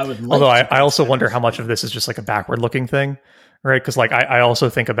 Yeah. I would like Although I also wonder how much of this is just like a backward looking thing, right? Because like I also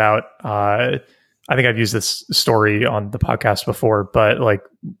think about, I think I've used this story on the podcast before, but like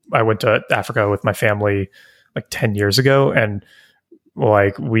I went to Africa with my family like 10 years ago, and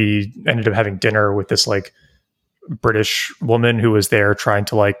like we ended up having dinner with this like British woman who was there trying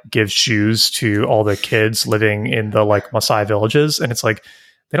to like give shoes to all the kids living in the like Maasai villages. And it's like,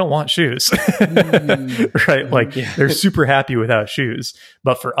 they don't want shoes, right? Like they're super happy without shoes.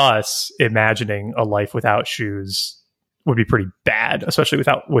 But for us, imagining a life without shoes would be pretty bad, especially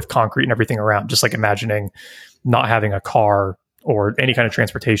with concrete and everything around. Just like imagining not having a car or any kind of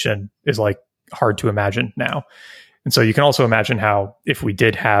transportation is like hard to imagine now. And so you can also imagine how if we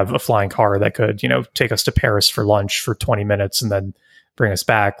did have a flying car that could, you know, take us to Paris for lunch for 20 minutes and then bring us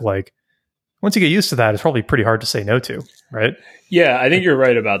back, like once you get used to that, it's probably pretty hard to say no to, right? Yeah, I think you're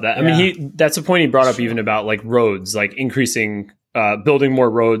right about that. I mean, that's a point he brought up even about like roads, like increasing, building more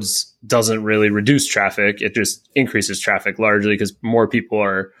roads doesn't really reduce traffic. It just increases traffic largely because more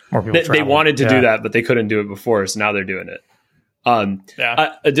people they wanted to do that, but they couldn't do it before. So now they're doing it.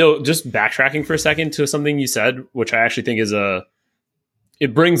 Adil, just backtracking for a second to something you said, which I actually think is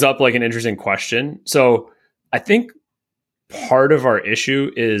it brings up like an interesting question. So I think part of our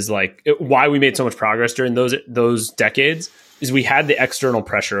issue is like why we made so much progress during those decades is we had the external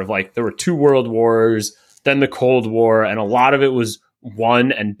pressure of like there were 2 world wars, then the Cold War, and a lot of it was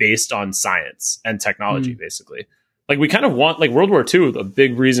won and based on science and technology, basically. Like we kind of want like World War II, the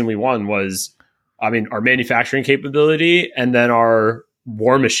big reason we won was, I mean, our manufacturing capability and then our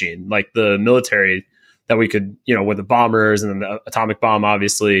war machine, like the military that we could, you know, with the bombers and then the atomic bomb,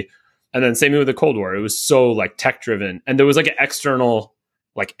 obviously. And then same with the Cold War. It was so like tech driven and there was like an external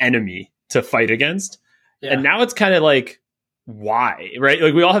like enemy to fight against. Yeah. And now it's kind of like, why, right?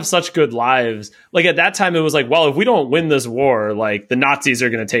 Like we all have such good lives. Like at that time it was like, well, if we don't win this war, like the Nazis are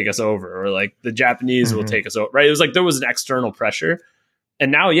going to take us over or like the Japanese will take us over, right? It was like there was an external pressure.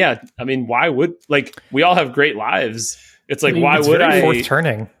 And now, I mean, why would like we all have great lives? It's like, why would I fourth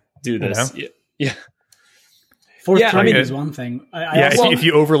turning do this? You know? Yeah. Fourth turning is one thing. If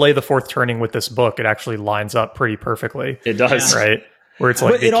you overlay the fourth turning with this book, it actually lines up pretty perfectly. It does. Right. Where it's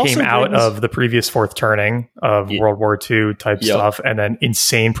like they came out of the previous fourth turning of World War II type stuff, and then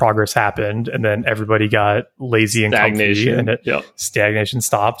insane progress happened, and then everybody got lazy and comfy, and stagnation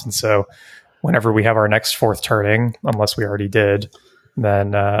stopped. And so whenever we have our next fourth turning, unless we already did,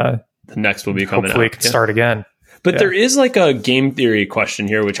 then the next will be coming hopefully out. it can start again. But there is like a game theory question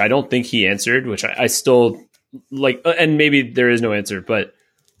here, which I don't think he answered, which I still like, and maybe there is no answer, but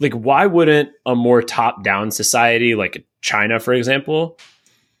like, why wouldn't a more top-down society like China, for example,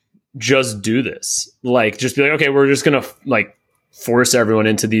 just do this? Like, just be like, okay, we're just going to like force everyone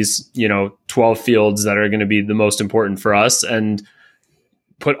into these, 12 fields that are going to be the most important for us and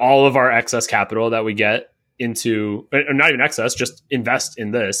put all of our excess capital that we get into, or not even excess, just invest in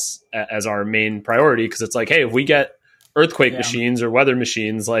this as our main priority. Cause it's like, hey, if we get earthquake machines or weather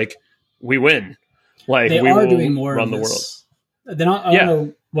machines, like we win. Like they we are will doing more run of the this. world. They're not, I don't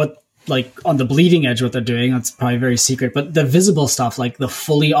know what, like on the bleeding edge, what they're doing. That's probably very secret, but the visible stuff, like the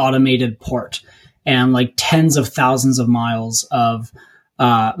fully automated port and like tens of thousands of miles of,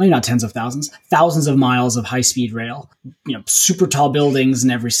 maybe not tens of thousands of miles of high speed rail, super tall buildings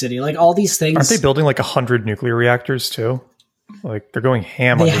in every city, like all these things. Aren't they building like 100 nuclear reactors too? Like they're going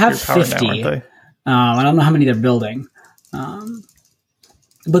ham they on have nuclear power 50. now, aren't they? I don't know how many they're building.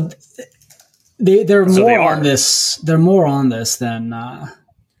 But they're So more they are. on this. They're more on this than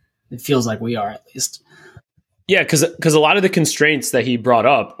it feels like we are, at least. Yeah, because a lot of the constraints that he brought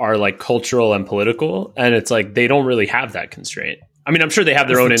up are like cultural and political, and it's like they don't really have that constraint. I mean, I'm sure they have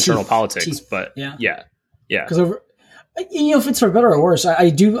their It's own the internal teeth. politics, Teeth. but Yeah. yeah. Because if it's for better or worse, I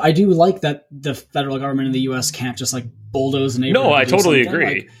do like that the federal government in the U.S. can't just like bulldoze a neighborhood. No, I to do totally something.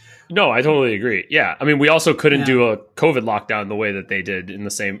 agree. Like, No, I totally agree. Yeah, I mean, we also couldn't Yeah. do a COVID lockdown the way that they did in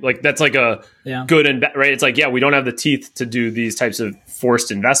the same. Like that's like a yeah. good and bad, right? It's like, yeah, we don't have the teeth to do these types of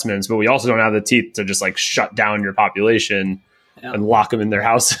forced investments, but we also don't have the teeth to just like shut down your population Yeah. and lock them in their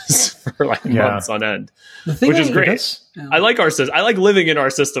houses for like months on end. The thing Which is I- great. Yeah. I like our system. I like living in our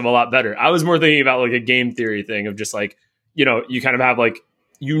system a lot better. I was more thinking about like a game theory thing of just like, you kind of have like,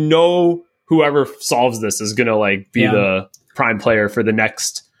 whoever solves this is going to like be Yeah. the prime player for the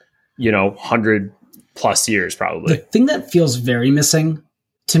next, 100+ years The probably. thing that feels very missing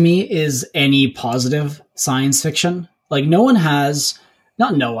to me is any positive science fiction. Like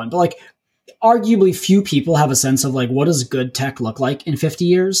not no one, but like arguably few people have a sense of like what does good tech look like in 50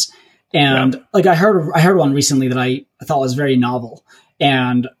 years. And like I heard one recently that I thought was very novel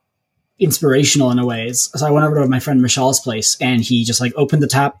and inspirational in a ways. So I went over to my friend Michelle's place and he just like opened the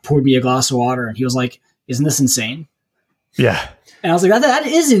tap, poured me a glass of water, and he was like, "Isn't this insane?" Yeah. And I was like, that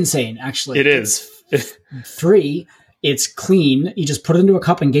is insane, actually. It is. Free. It's clean. You just put it into a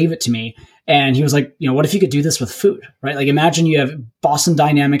cup and gave it to me. And he was like, what if you could do this with food, right? Like imagine you have Boston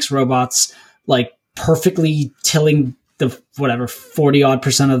Dynamics robots, like perfectly tilling the 40 odd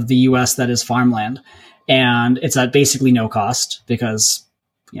 % of the US that is farmland. And it's at basically no cost because,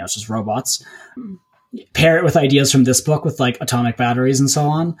 it's just robots. Pair it with ideas from this book with like atomic batteries and so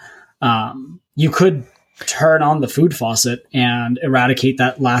on. You could turn on the food faucet and eradicate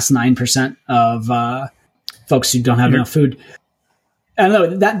that last 9% of folks who don't have enough food. I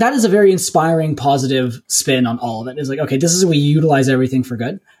don't know, that is a very inspiring, positive spin on all of it. It's like, okay, this is we utilize everything for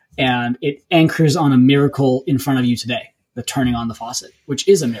good, and it anchors on a miracle in front of you today, the turning on the faucet, which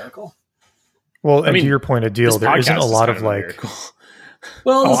is a miracle. Well, and mean, to your point of deal, This there isn't podcast a is lot kind of a like miracle.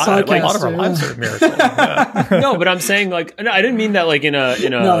 Well, a the lot of our podcast, lives are a miracle. Yeah. No, but I'm saying like, no, I didn't mean that like in a I'm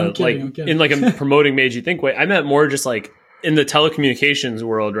kidding, I'm like kidding. in like a promoting made you think way. I meant more just like in the telecommunications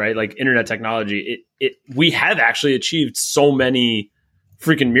world, right? Like internet technology, we have actually achieved so many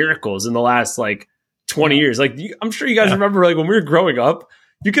freaking miracles in the last like 20 years. Like I'm sure you guys remember like when we were growing up,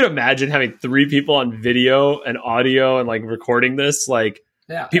 you could imagine having 3 people on video and audio and like recording this, like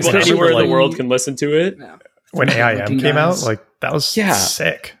people Especially anywhere in like- the world can listen to it. When AIM Looking came out, guys. like that was Yeah.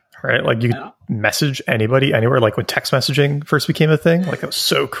 sick, right? Like you could message anybody anywhere. Like when text messaging first became a thing, like that was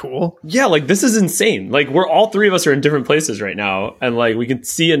so cool. Yeah, like this is insane. Like we're all 3 of us are in different places right now, and like we can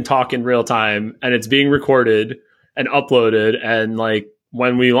see and talk in real time, and it's being recorded and uploaded. And like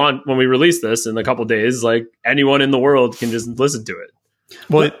when we release this in a couple days, like anyone in the world can just listen to it.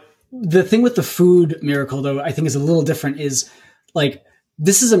 Well, The thing with the food miracle, though, I think is a little different. Is like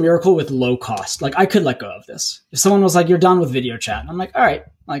this is a miracle with low cost. Like I could let go of this. If someone was like, "You're done with video chat," I'm like, "All right,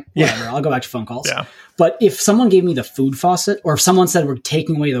 like whatever, I'll go back to phone calls." Yeah. But if someone gave me the food faucet, or if someone said we're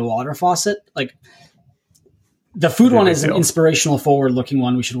taking away the water faucet, like the food one is an deal. inspirational, forward-looking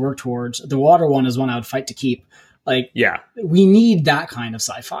one we should work towards. The water one is one I would fight to keep. Like Yeah, we need that kind of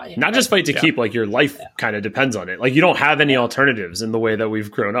sci-fi. not just fight to keep. Like your life kind of depends on it. Like you don't have any alternatives in the way that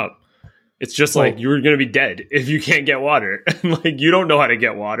we've grown up. It's just like you're going to be dead if you can't get water. And like you don't know how to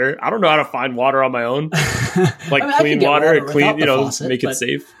get water. I don't know how to find water on my own. Like I mean, I clean can get water, water clean, without the faucet, make it but-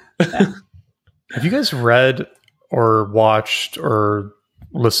 safe. have you guys read or watched or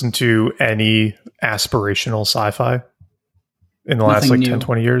listened to any aspirational sci-fi in the last Nothing like new. 10,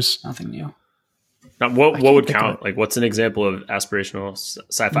 20 years? Nothing new. Now, what can't would think of count? it. Like, what's an example of aspirational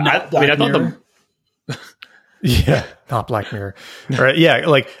sci-fi? Not I Black thought Mirror. Yeah, not Black Mirror. Right? Yeah,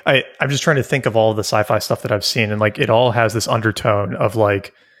 like I'm just trying to think of all the sci-fi stuff that I've seen, and like it all has this undertone of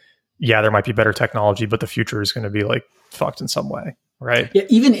like, yeah, there might be better technology, but the future is going to be like fucked in some way, right? Yeah,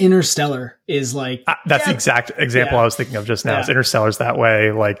 even Interstellar is like That's the exact example Yeah. I was thinking of just now. Yeah. Is Interstellar's that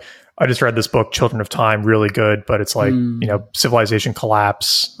way? Like I just read this book, Children of Time, really good, but it's like civilization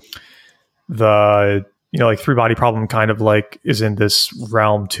collapse. The like three body problem kind of like is in this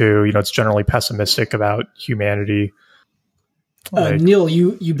realm too. It's generally pessimistic about humanity. Like, Neil,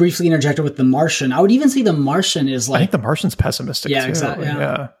 you briefly interjected with The Martian. I would even say The Martian is I like think The Martian's pessimistic Yeah, too. exactly,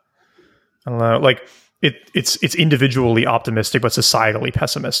 yeah. I don't know. Like it's individually optimistic, but societally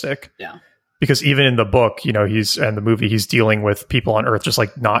pessimistic. Yeah. Because even in the book, he's and the movie, he's dealing with people on Earth just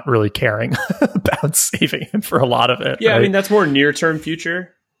like not really caring about saving him for a lot of it. Yeah, right? I mean, that's more near-term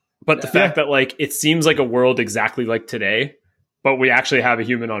future. But the fact that like it seems like a world exactly like today, but we actually have a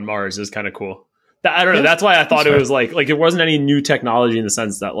human on Mars is kind of cool. I don't know. Yeah, That's why I thought that's it was like it wasn't any new technology in the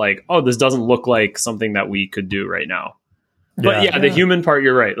sense that like, oh, this doesn't look like something that we could do right now. But yeah, the human part,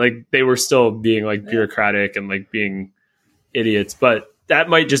 you're right. Like they were still being like bureaucratic and like being idiots, but that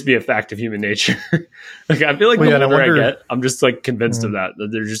might just be a fact of human nature. Like I feel like the older I get, I'm just like convinced of that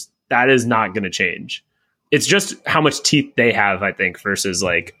that is not going to change. It's just how much teeth they have, I think, versus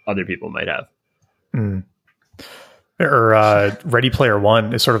like other people might have. Or Ready Player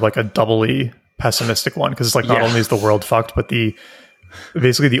One is sort of like a doubly pessimistic one because it's like not only is the world fucked, but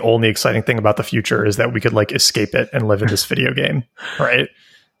basically the only exciting thing about the future is that we could like escape it and live in this video game, right?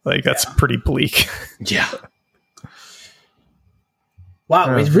 Like that's pretty bleak. Yeah.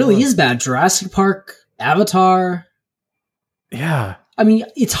 Wow, it really is bad. Jurassic Park, Avatar. Yeah. I mean,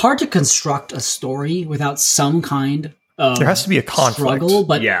 it's hard to construct a story without some kind of There has to be a conflict. struggle,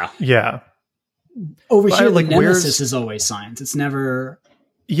 but Yeah. over But here, like, the nemesis is always science. It's never.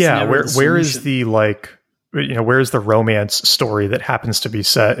 Yeah, never the where is solution. the like where's the romance story that happens to be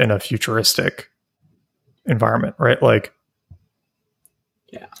set in a futuristic environment, right? Like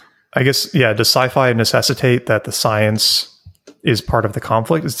Yeah. I guess does sci-fi necessitate that the science is part of the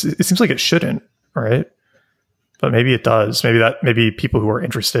conflict? It seems like it shouldn't, right? But maybe it does. Maybe people who are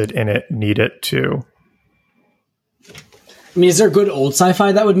interested in it need it too. I mean, is there good old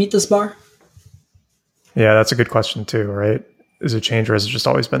sci-fi that would meet this bar? Yeah, that's a good question too, right? Is it changed or has it just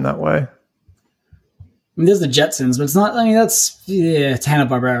always been that way? I mean, there's the Jetsons, but it's not. I mean, it's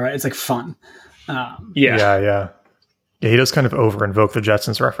Hanna-Barbera, right? It's like fun. Yeah. He does kind of over invoke the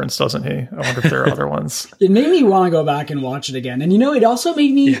Jetsons reference, doesn't he? I wonder if there are other ones. It made me want to go back and watch it again. And it also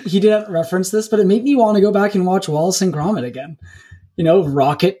made me, he didn't reference this, but it made me want to go back and watch Wallace and Gromit again.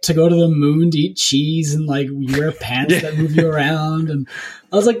 Rocket to go to the moon to eat cheese and like you wear pants that move you around. And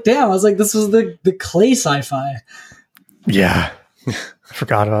I was like, damn, this was the clay sci-fi. Yeah. I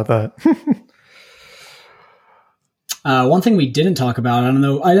forgot about that. One thing we didn't talk about, I don't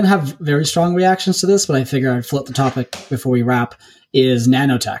know, I didn't have very strong reactions to this, but I figure I'd flip the topic before we wrap, is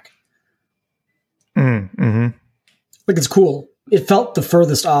nanotech. Mm-hmm. Like, it's cool. It felt the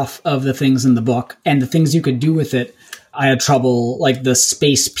furthest off of the things in the book, and the things you could do with it. I had trouble, like the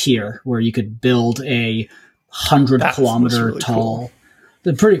space pier, where you could build a 100-kilometer really tall. cool.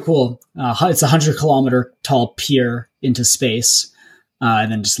 They're pretty cool. It's a 100-kilometer tall pier into space,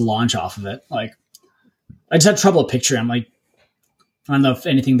 and then just launch off of it. Like, I just had trouble picturing. Like, I don't know if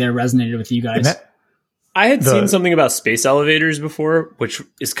anything there resonated with you guys. I had seen something about space elevators before, which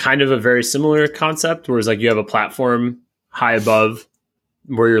is kind of a very similar concept, where it's like you have a platform high above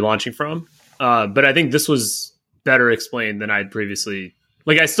where you're launching from. But I think this was better explained than I'd previously.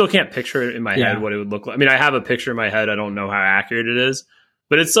 Like, I still can't picture it in my head what it would look like. I mean, I have a picture in my head. I don't know how accurate it is,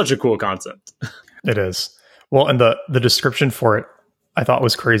 but it's such a cool concept. It is. Well, and the description for it, I thought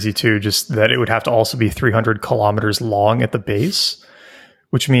was crazy too, just that it would have to also be 300 kilometers long at the base,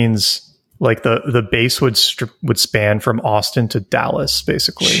 which means like the base would span from Austin to Dallas,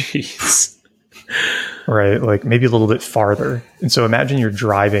 basically. Jeez. Right? Like maybe a little bit farther. And so imagine you're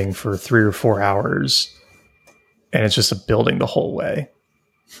driving for 3 or 4 hours and it's just a building the whole way.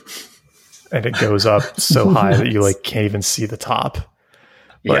 And it goes up so high that you like can't even see the top.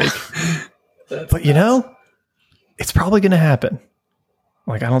 Like, but it's probably going to happen.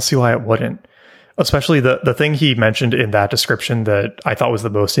 Like, I don't see why it wouldn't. Especially the thing he mentioned in that description that I thought was the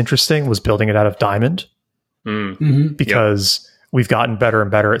most interesting was building it out of diamond. Because we've gotten better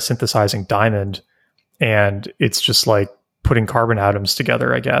and better at synthesizing diamond. And it's just like putting carbon atoms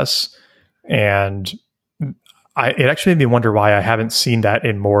together, I guess. And it actually made me wonder why I haven't seen that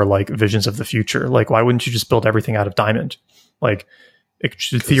in more like visions of the future. Like, why wouldn't you just build everything out of diamond? Like, it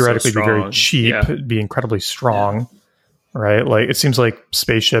should theoretically be very cheap, be incredibly strong, right? Like, it seems like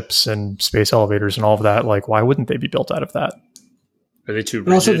spaceships and space elevators and all of that, like, why wouldn't they be built out of that? Are they too rigid?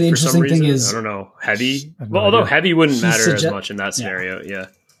 But also, the interesting thing is, I don't know, heavy. Well, although heavy wouldn't matter as much in that scenario. Yeah.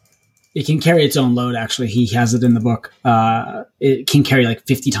 It can carry its own load. Actually, he has it in the book. It can carry like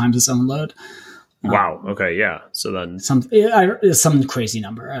 50 times its own load. Wow. Okay. Yeah. So then some crazy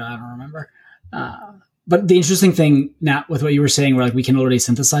number. I don't remember. But the interesting thing, Nat, with what you were saying, where like we can already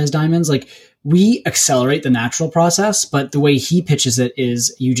synthesize diamonds, like we accelerate the natural process, but the way he pitches it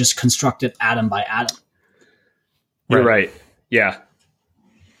is you just construct it atom by atom. You're right. Yeah.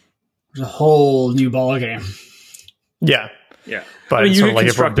 There's a whole new ball game. Yeah. Yeah. But I mean, sort of like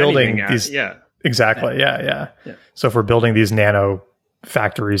if we're building these, exactly. Yeah. Yeah. So if we're building these nano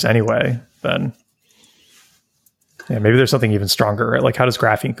factories anyway, then maybe there's something even stronger, right? Like, how does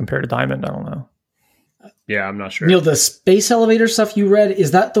graphene compare to diamond? I don't know. Yeah, I'm not sure. Neil, the space elevator stuff you read,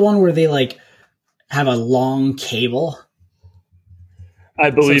 is that the one where they like have a long cable?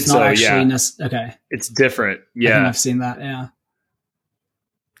 I believe so. Okay. It's different. Yeah. I think I've seen that. Yeah.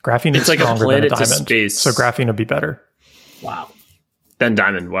 Graphene is like a stronger planet than a to diamond, space. so graphene would be better. Wow. Then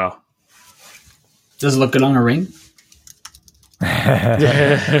diamond. Wow. Does it look good on a ring?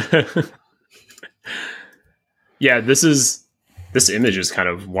 Yeah, this image is kind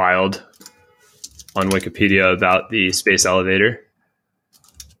of wild on Wikipedia about the space elevator.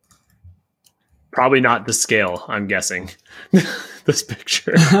 Probably not the scale, I'm guessing. This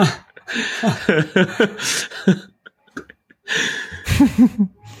picture.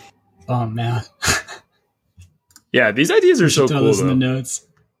 Oh man. Yeah, these ideas are so cool. Those in the notes.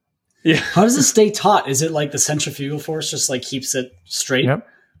 Yeah. How does it stay taut? Is it like the centrifugal force just like keeps it straight? Yep.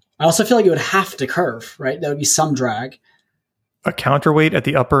 I also feel like it would have to curve, right? There would be some drag. A counterweight at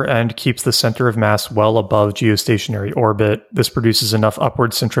the upper end keeps the center of mass well above geostationary orbit. This produces enough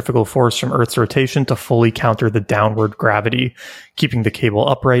upward centrifugal force from Earth's rotation to fully counter the downward gravity, keeping the cable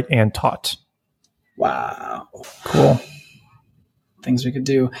upright and taut. Wow. Cool. Things we could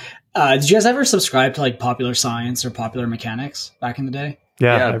do. Did you guys ever subscribe to like Popular Science or Popular Mechanics back in the day?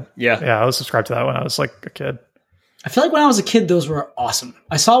 Yeah. I was subscribed to that when I was like a kid. I feel like when I was a kid, those were awesome.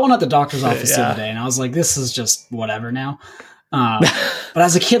 I saw one at the doctor's office the other day, and I was like, this is just whatever now. But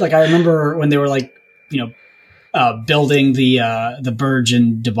as a kid, like I remember when they were like, building the Burj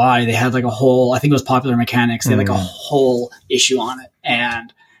in Dubai, they had like a whole, I think it was Popular Mechanics. They had like a whole issue on it.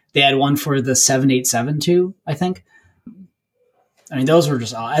 And they had one for the 787 too, I think. I mean, those were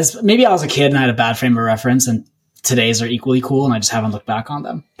just, maybe I was a kid and I had a bad frame of reference, and today's are equally cool and I just haven't looked back on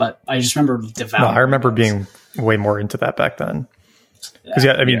them. But I just remember devouring. No, I remember being way more into that back then. Because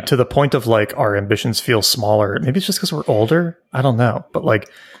to the point of like our ambitions feel smaller. Maybe it's just because we're older. I don't know. But like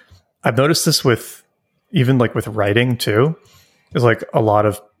I've noticed this with even like with writing too. Is like a lot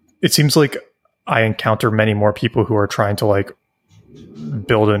of, it seems like I encounter many more people who are trying to like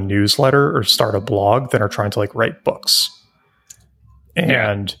build a newsletter or start a blog than are trying to like write books.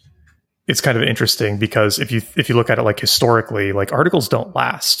 And it's kind of interesting because if you look at it like historically, like articles don't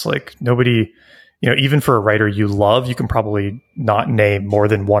last. Like nobody, even for a writer you love, you can probably not name more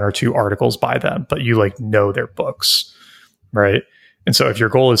than one or two articles by them, but you like know their books, right? And so if your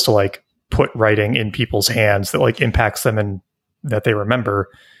goal is to like put writing in people's hands that like impacts them and that they remember,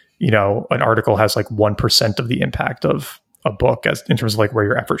 an article has like 1% of the impact of a book as in terms of like where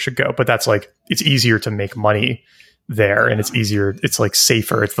your effort should go. But that's like, it's easier to make money there, and it's easier, it's like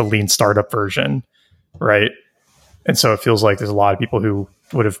safer, it's the lean startup version, right? And so it feels like there's a lot of people who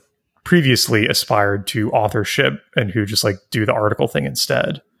would have previously aspired to authorship and who just like do the article thing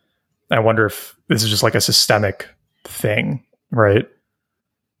instead. I wonder if this is just like a systemic thing, right?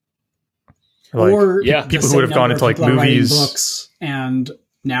 Like, or people who would have gone into like movies, books, and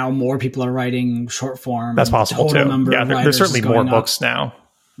now more people are writing short form. That's possible too. Yeah, there's certainly more books now.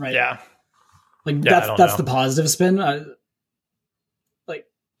 Right. Yeah. Like that's the positive spin. Like,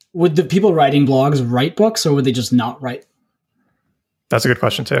 would the people writing blogs write books, or would they just not write? That's a good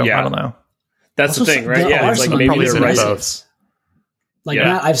question too. Yeah. I don't know. That's also the thing, right? Yeah, it's like maybe they're both. Like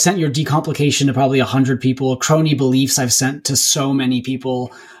Matt, I've sent your decomplication to probably 100 people. Crony beliefs I've sent to so many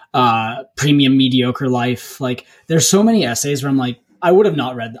people. Premium mediocre life. Like there's so many essays where I'm like, I would have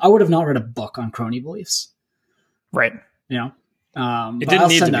not read a book on crony beliefs. Right. It didn't need I'll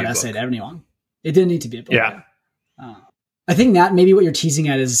send send to that be a essay book. to anyone. It didn't need to be a book. Yeah. I think that maybe what you're teasing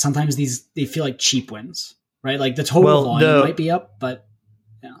at is sometimes they feel like cheap wins, right? Like the total volume might be up, but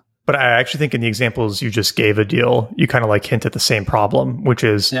yeah. But I actually think in the examples you just gave, Adil, you kind of like hint at the same problem, which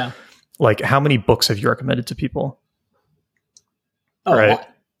is like how many books have you recommended to people? Oh, right. a lot.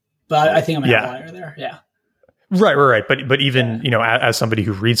 But I think I'm an Yeah. outlier there. Yeah. Right. But even, as somebody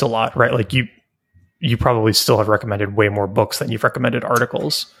who reads a lot, right? Like you probably still have recommended way more books than you've recommended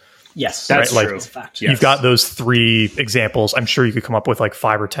articles. Yes. That's right? true. That's a fact. Yes. You've got those 3 examples. I'm sure you could come up with like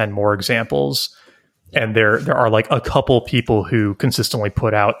 5 or 10 more examples. And there are like a couple people who consistently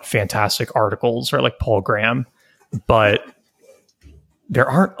put out fantastic articles, right? Like Paul Graham, but there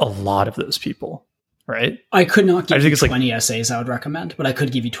aren't a lot of those people, right? I could not give I you think it's 20 essays I would recommend, but I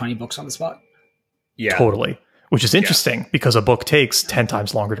could give you 20 books on the spot. Yeah. Totally. Which is interesting because a book takes 10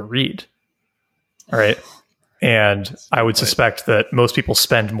 times longer to read. All right. And I would suspect that most people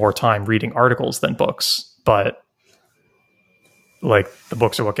spend more time reading articles than books, but like the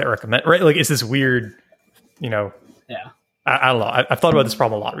books are what get recommended, right? Like it's this weird, Yeah. I don't know. I've thought about this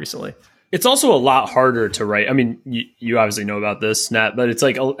problem a lot recently. It's also a lot harder to write. I mean, you obviously know about this, Nat, but it's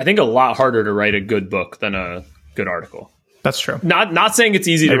like, I think a lot harder to write a good book than a good article. That's true. Not saying it's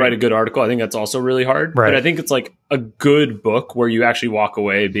easy Maybe. to write a good article. I think that's also really hard. Right. But I think it's like a good book where you actually walk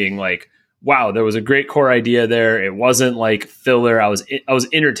away being like, wow, there was a great core idea there. It wasn't like filler. I was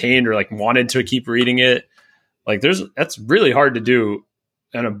entertained or like wanted to keep reading it. Like that's really hard to do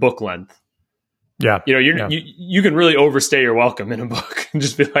in a book length. Yeah. You can really overstay your welcome in a book and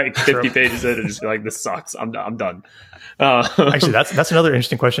just be like 50 True. pages in and just be like, this sucks. I'm done. Actually, that's another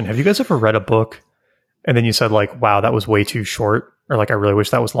interesting question. Have you guys ever read a book and then you said like, wow, that was way too short, or like, I really wish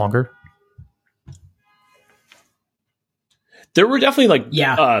that was longer? There were definitely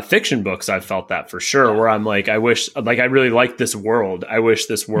Yeah. fiction books I've felt that for sure, where I'm like, I wish, like, I really like this world. I wish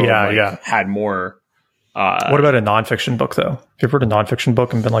this world had more. What about a nonfiction book though? Have you ever read a nonfiction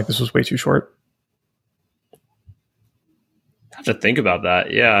book and been like, this was way too short? I have to think about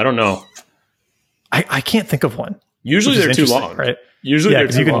that. Yeah, I don't know. I can't think of one. Usually which is they're too interesting, long, right? Usually Yeah, they're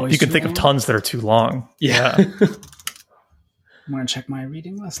because too you long. can think of tons that are too long. Yeah. I'm going to check my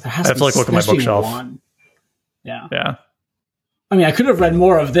reading list. There has I have to like look at my there should be bookshelf. one. Yeah. Yeah. I mean, I could have read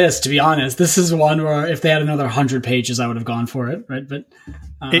more of this, to be honest. This is one where if they had another 100 pages, I would have gone for it, right? But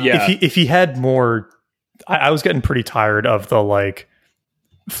If he had more, I was getting pretty tired of the like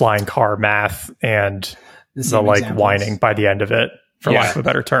flying car math and the like examples. whining by the end of it, for lack of a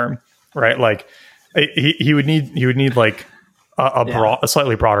better term, right? Like he would need like a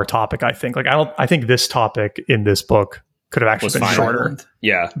slightly broader topic. I think I think this topic in this book could have actually Was been fine. shorter,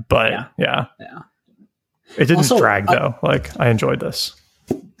 Yeah. but Yeah. it didn't Also, drag though. Like I enjoyed this.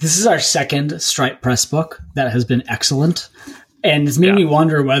 This is our second Stripe Press book that has been excellent. And it's made me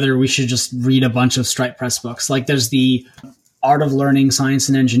wonder whether we should just read a bunch of Stripe Press books. Like there's the Art of Learning, Science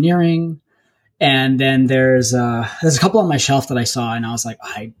and Engineering. And then there's a couple on my shelf that I saw and I was like,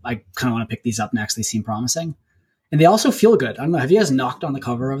 I kind of want to pick these up next. They seem promising. And they also feel good. I don't know. Have you guys knocked on the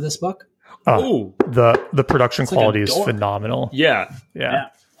cover of this book? Oh, The production like quality a is door. phenomenal. yeah. Yeah.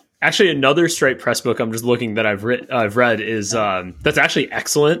 Actually, another Stripe Press book I'm just looking that I've read is that's actually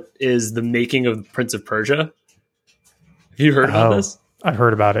excellent. Is The Making of Prince of Persia. Have you heard about this? I've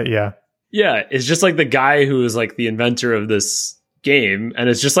heard about it. Yeah. Yeah, it's just like the guy who is like the inventor of this game, and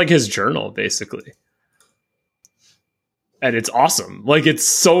it's just like his journal basically. And it's awesome. Like it's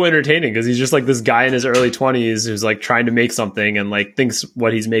so entertaining because he's just like this guy in his early 20s who's like trying to make something and like thinks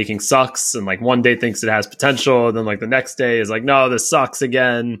what he's making sucks, and like one day thinks it has potential, and then like the next day is like, no, this sucks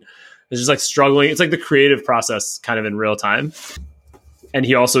again. It's just like struggling. It's like the creative process kind of in real time. And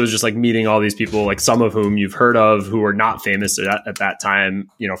he also is just like meeting all these people, like some of whom you've heard of who were not famous at that time,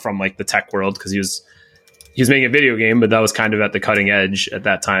 from like the tech world, because he was making a video game, but that was kind of at the cutting edge at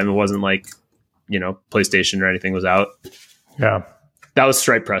that time. It wasn't like, PlayStation or anything was out. Yeah. That was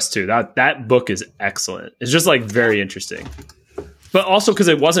Stripe Press too. That book is excellent. It's just like very interesting, but also because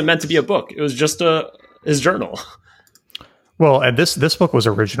it wasn't meant to be a book. It was just his journal. Well, and this book was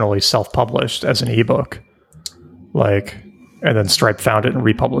originally self-published as an ebook, and then Stripe found it and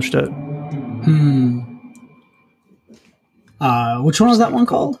republished it. Which one was that one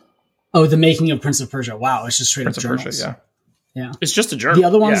called? Oh, The Making of Prince of Persia. Wow, it's just straight Prince up of journals. Persia, Yeah. It's just a journal. The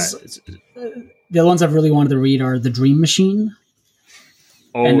other ones, the other ones I've really wanted to read are The Dream Machine,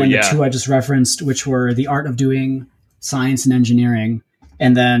 and then the two I just referenced, which were The Art of Doing, Science and Engineering,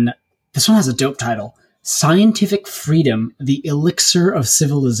 and then this one has a dope title: Scientific Freedom: The Elixir of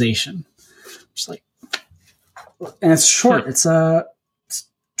Civilization. Just like, and it's short. It's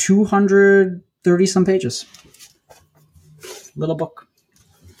 230 some pages. Little book.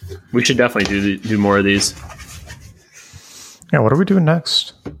 We should definitely do more of these. Yeah, what are we doing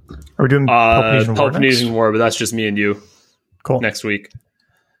next? Are we doing Peloponnesian War, but that's just me and you. Cool. Next week.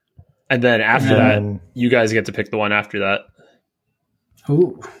 And then after that, you guys get to pick the one after that.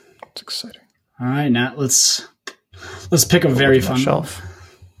 Ooh. It's exciting. All right, Nat, let's pick a very fun shelf.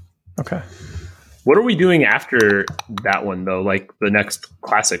 Okay. What are we doing after that one though? Like the next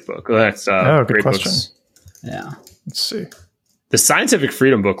classic book, the next good great question. books. Yeah. Let's see. The Scientific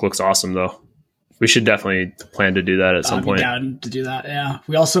Freedom book looks awesome though. We should definitely plan to do that at some point. Down to do that. Yeah.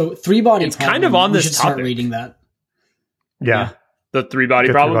 We also Three Body. It's kind of on this should topic. Start reading that. Yeah. The three body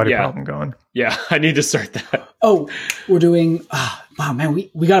problem. Three-body Yeah. problem going. Yeah. I need to start that. Oh, we're doing. Wow, man,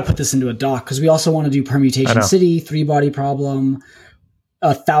 we got to put this into a doc because we also want to do Permutation City, Three Body Problem,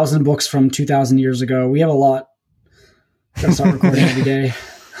 1,000 books from 2,000 years ago. We have a lot. Got to start recording every day.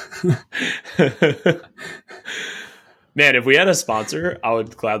 Man, if we had a sponsor, I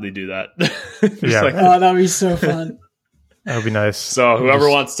would gladly do that. Yeah. Oh, that would be so fun. That would be nice. So whoever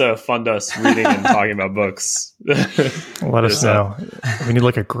wants to fund us reading and talking about books, let us know. We need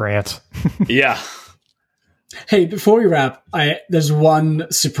like a grant. Yeah. Hey, before we wrap, there's one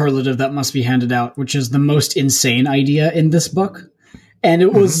superlative that must be handed out, which is the most insane idea in this book. And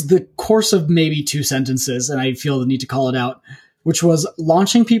it was the course of maybe 2 sentences, and I feel the need to call it out, which was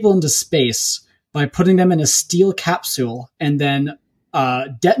launching people into space by putting them in a steel capsule and then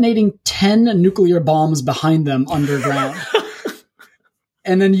detonating 10 nuclear bombs behind them underground.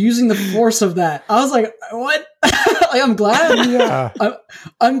 And then using the force of that. I was like, what? I'm glad.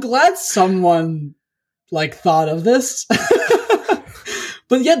 I'm glad someone thought of this.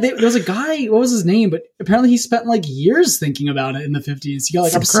 But yeah, there was a guy, what was his name? But apparently he spent years thinking about it in the 50s. He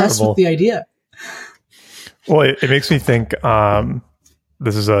got obsessed with the idea. Well, it makes me think,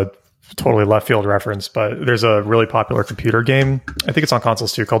 this is a totally left field reference, but there's a really popular computer game, I think it's on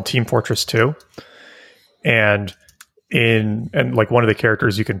consoles too, called Team Fortress 2. And one of the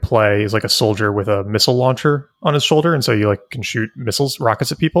characters you can play is a soldier with a missile launcher on his shoulder. And so you can shoot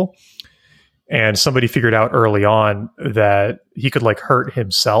rockets at people. And somebody figured out early on that he could hurt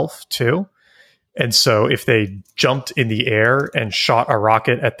himself too. And so if they jumped in the air and shot a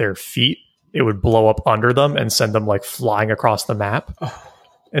rocket at their feet, it would blow up under them and send them flying across the map. Oh.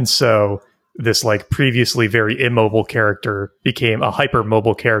 And so this previously very immobile character became a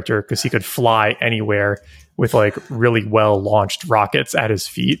hypermobile character because he could fly anywhere with really well launched rockets at his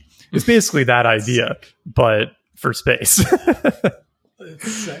feet. It's basically that idea, but for space.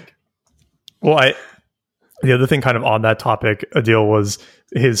 It's sick. Well, the other thing kind of on that topic, Adil, was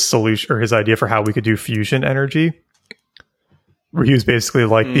his solution or his idea for how we could do fusion energy. Where he was basically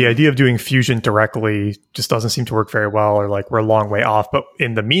the idea of doing fusion directly just doesn't seem to work very well, or we're a long way off. But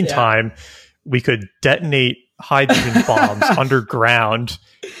in the meantime, we could detonate hydrogen bombs underground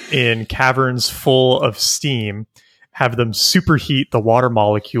in caverns full of steam, have them superheat the water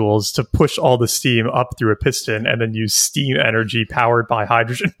molecules to push all the steam up through a piston, and then use steam energy powered by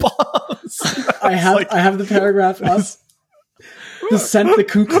hydrogen bombs. I have the paragraph up. The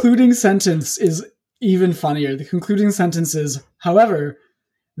concluding sentence is even funnier. The concluding sentence is, however,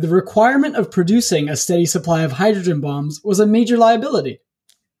 the requirement of producing a steady supply of hydrogen bombs was a major liability.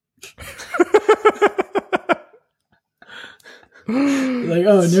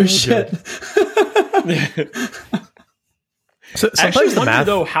 Oh, no shit. So sometimes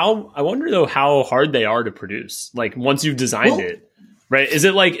I wonder though how hard they are to produce. Once you've designed it, right? Is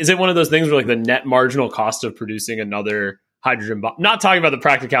it one of those things where the net marginal cost of producing another hydrogen bomb? Not talking about the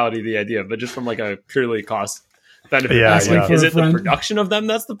practicality of the idea, but just from a purely cost benefit. Yeah, is it the production of them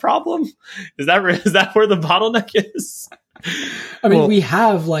that's the problem? Is that where the bottleneck is? I mean, we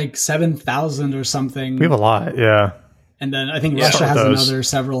have 7,000 or something. We have a lot, yeah. And then I think Russia has another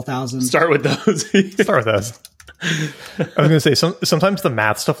several thousand. Start with those. Start with those. I was going to say, sometimes the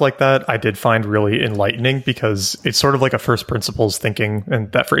math stuff like that I did find really enlightening because it's sort of a first principles thinking,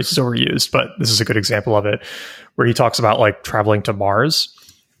 and that phrase is overused, but this is a good example of it, where he talks about traveling to Mars.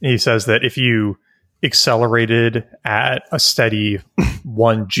 And he says that if you accelerated at a steady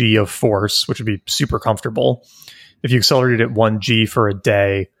 1g of force, which would be super comfortable, if you accelerated at 1g for a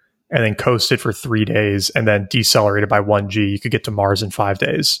day and then coasted for 3 days and then decelerated by 1g, you could get to Mars in 5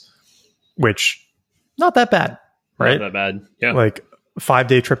 days, which not that bad. Right? Not that bad. Yeah.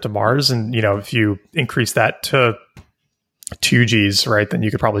 5-day trip to Mars. And, if you increase that to 2Gs, right, then you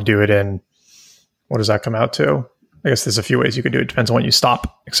could probably do it in, what does that come out to? I guess there's a few ways you could do it. Depends on when you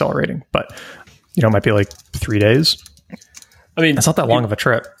stop accelerating. But, it might be 3 days. I mean, it's not that long of a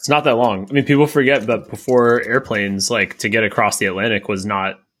trip. It's not that long. I mean, people forget that before airplanes, to get across the Atlantic was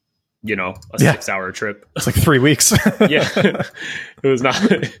not, a 6-hour trip. It's 3 weeks. Yeah. It was not...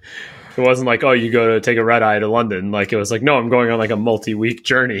 It wasn't you go to take a red eye to London. It was no, I'm going on a multi-week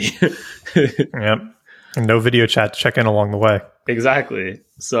journey. Yep. And no video chat to check in along the way. Exactly.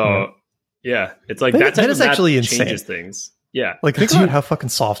 So, yeah, it's that type of actually changes insane. things. Yeah. Like, think about how fucking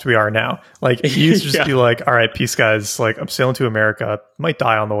soft we are now. Like, you used to just be like, all right, peace, guys. Like, I'm sailing to America. Might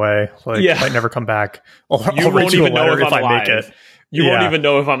die on the way. Like, might never come back. I'll write you a letter if I make it. You won't even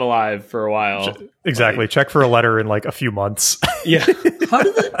know if I'm alive for a while. Exactly. Check for a letter in like a few monts. Yeah. Now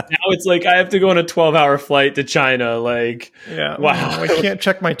it's like I have to go on a 12-hour flight to China. Like, wow. I can't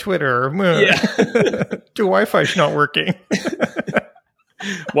check my Twitter. The Wi-Fi's not working.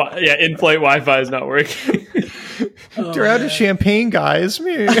 In-flight Wi-Fi is not working. They're out of champagne, guys.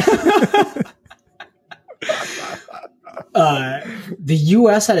 The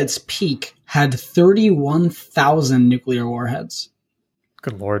U.S. at its peak had 31,000 nuclear warheads.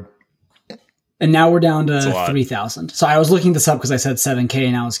 Good Lord. And now we're down to 3,000. So I was looking this up because I said 7K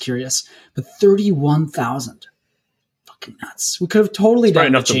and I was curious. But 31,000. Fucking nuts. We could have totally done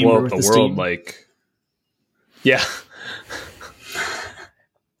enough to blow up the world. Like, yeah.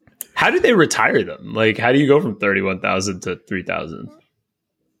 How did they retire them? Like, how do you go from 31,000 to 3,000?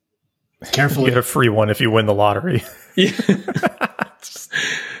 Carefully. You get a free one if you win the lottery. Yeah.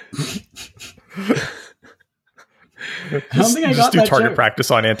 I don't think I got do that target joke.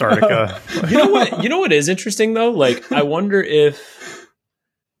 practice on Antarctica. You know what is interesting though? Like, I wonder if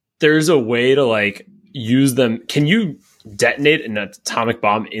there's a way to like use them. Can you detonate an atomic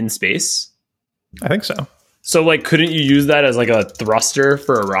bomb in space? I think so. So, like, couldn't you use that as, like, a thruster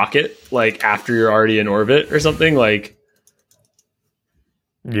for a rocket, like, after you're already in orbit or something? Like,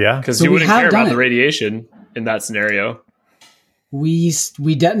 yeah. Because you wouldn't care about the radiation in that scenario. We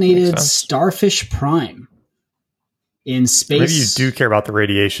detonated Starfish Prime in space. Maybe you do care about the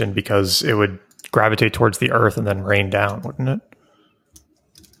radiation because it would gravitate towards the Earth and then rain down, wouldn't it?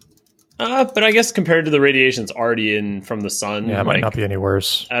 But I guess compared to the radiation's already in from the sun. Yeah, it might not be any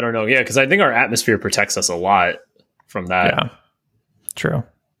worse. I don't know. Yeah, because I think our atmosphere protects us a lot from that. Yeah, true.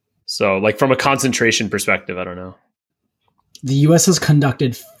 So, like, from a concentration perspective, I don't know. The U.S. has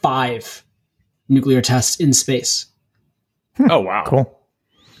conducted 5 nuclear tests in space. Oh, wow. Cool.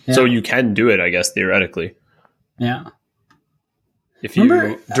 Yeah. So you can do it, I guess, theoretically. Yeah. If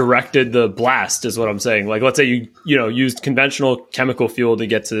you directed the blast, is what I'm saying. Like, let's say you used conventional chemical fuel to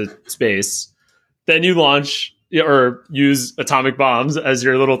get to space, then you launch or use atomic bombs as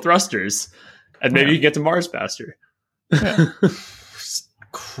your little thrusters, and maybe you can get to Mars faster. Yeah.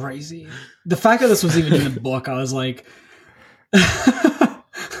 Crazy. The fact that this was even in the book, I was like,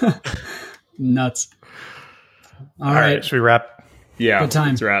 nuts. All right. Should we wrap? Yeah. Good time.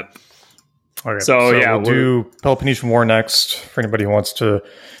 Let's wrap. Okay, so yeah, we'll do Peloponnesian War next. For anybody who wants to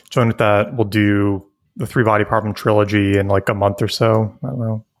join with that, we'll do the 3-body problem trilogy in like a month or so. I don't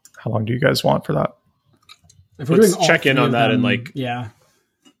know. How long do you guys want for that? Let's check in on that in like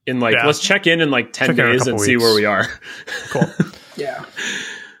let's check in like 10 days and see where we are. Cool. Yeah.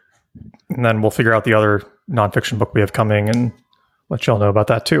 And then we'll figure out the other nonfiction book we have coming and let y'all know about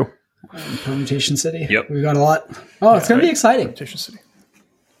that too. Permutation City. Yep. We've got a lot. Oh, it's going to be exciting. Permutation City.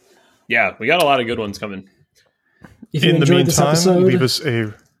 Yeah, we got a lot of good ones coming. If you enjoyed this episode, leave us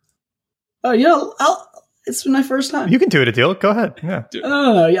a... Oh, it's my first time. You can do it, Adil. Go ahead. Yeah.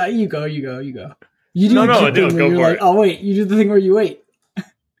 No. Yeah, you go. You do Adil, go for it. Oh, wait. You do the thing where you wait.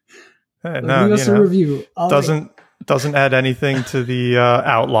 Leave us a review. Doesn't add anything to the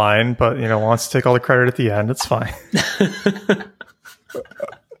outline, but wants to take all the credit at the end. It's fine.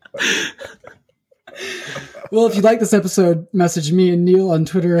 Well, if you like this episode, message me and Neil on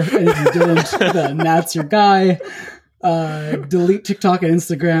Twitter. And if you didn't, then that's your guy. Delete TikTok and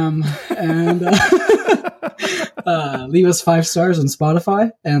Instagram. And leave us 5 stars on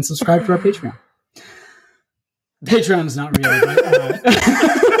Spotify. And subscribe to our Patreon. Patreon is not real, but...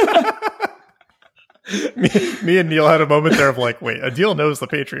 me and Neil had a moment there of like, wait, Adil knows the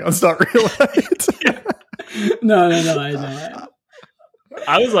Patreon's not real, right? No, I know.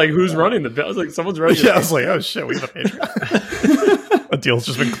 I was like, who's running the... I was like, someone's running I was like, oh shit, we have a Patreon. Adil's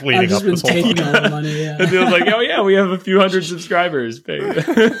just been cleaning up this whole taking all the money, yeah. Adil's like, oh yeah, we have a few hundred subscribers.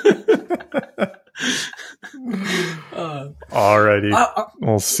 Alrighty.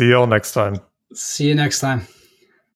 We'll see y'all next time. See you next time.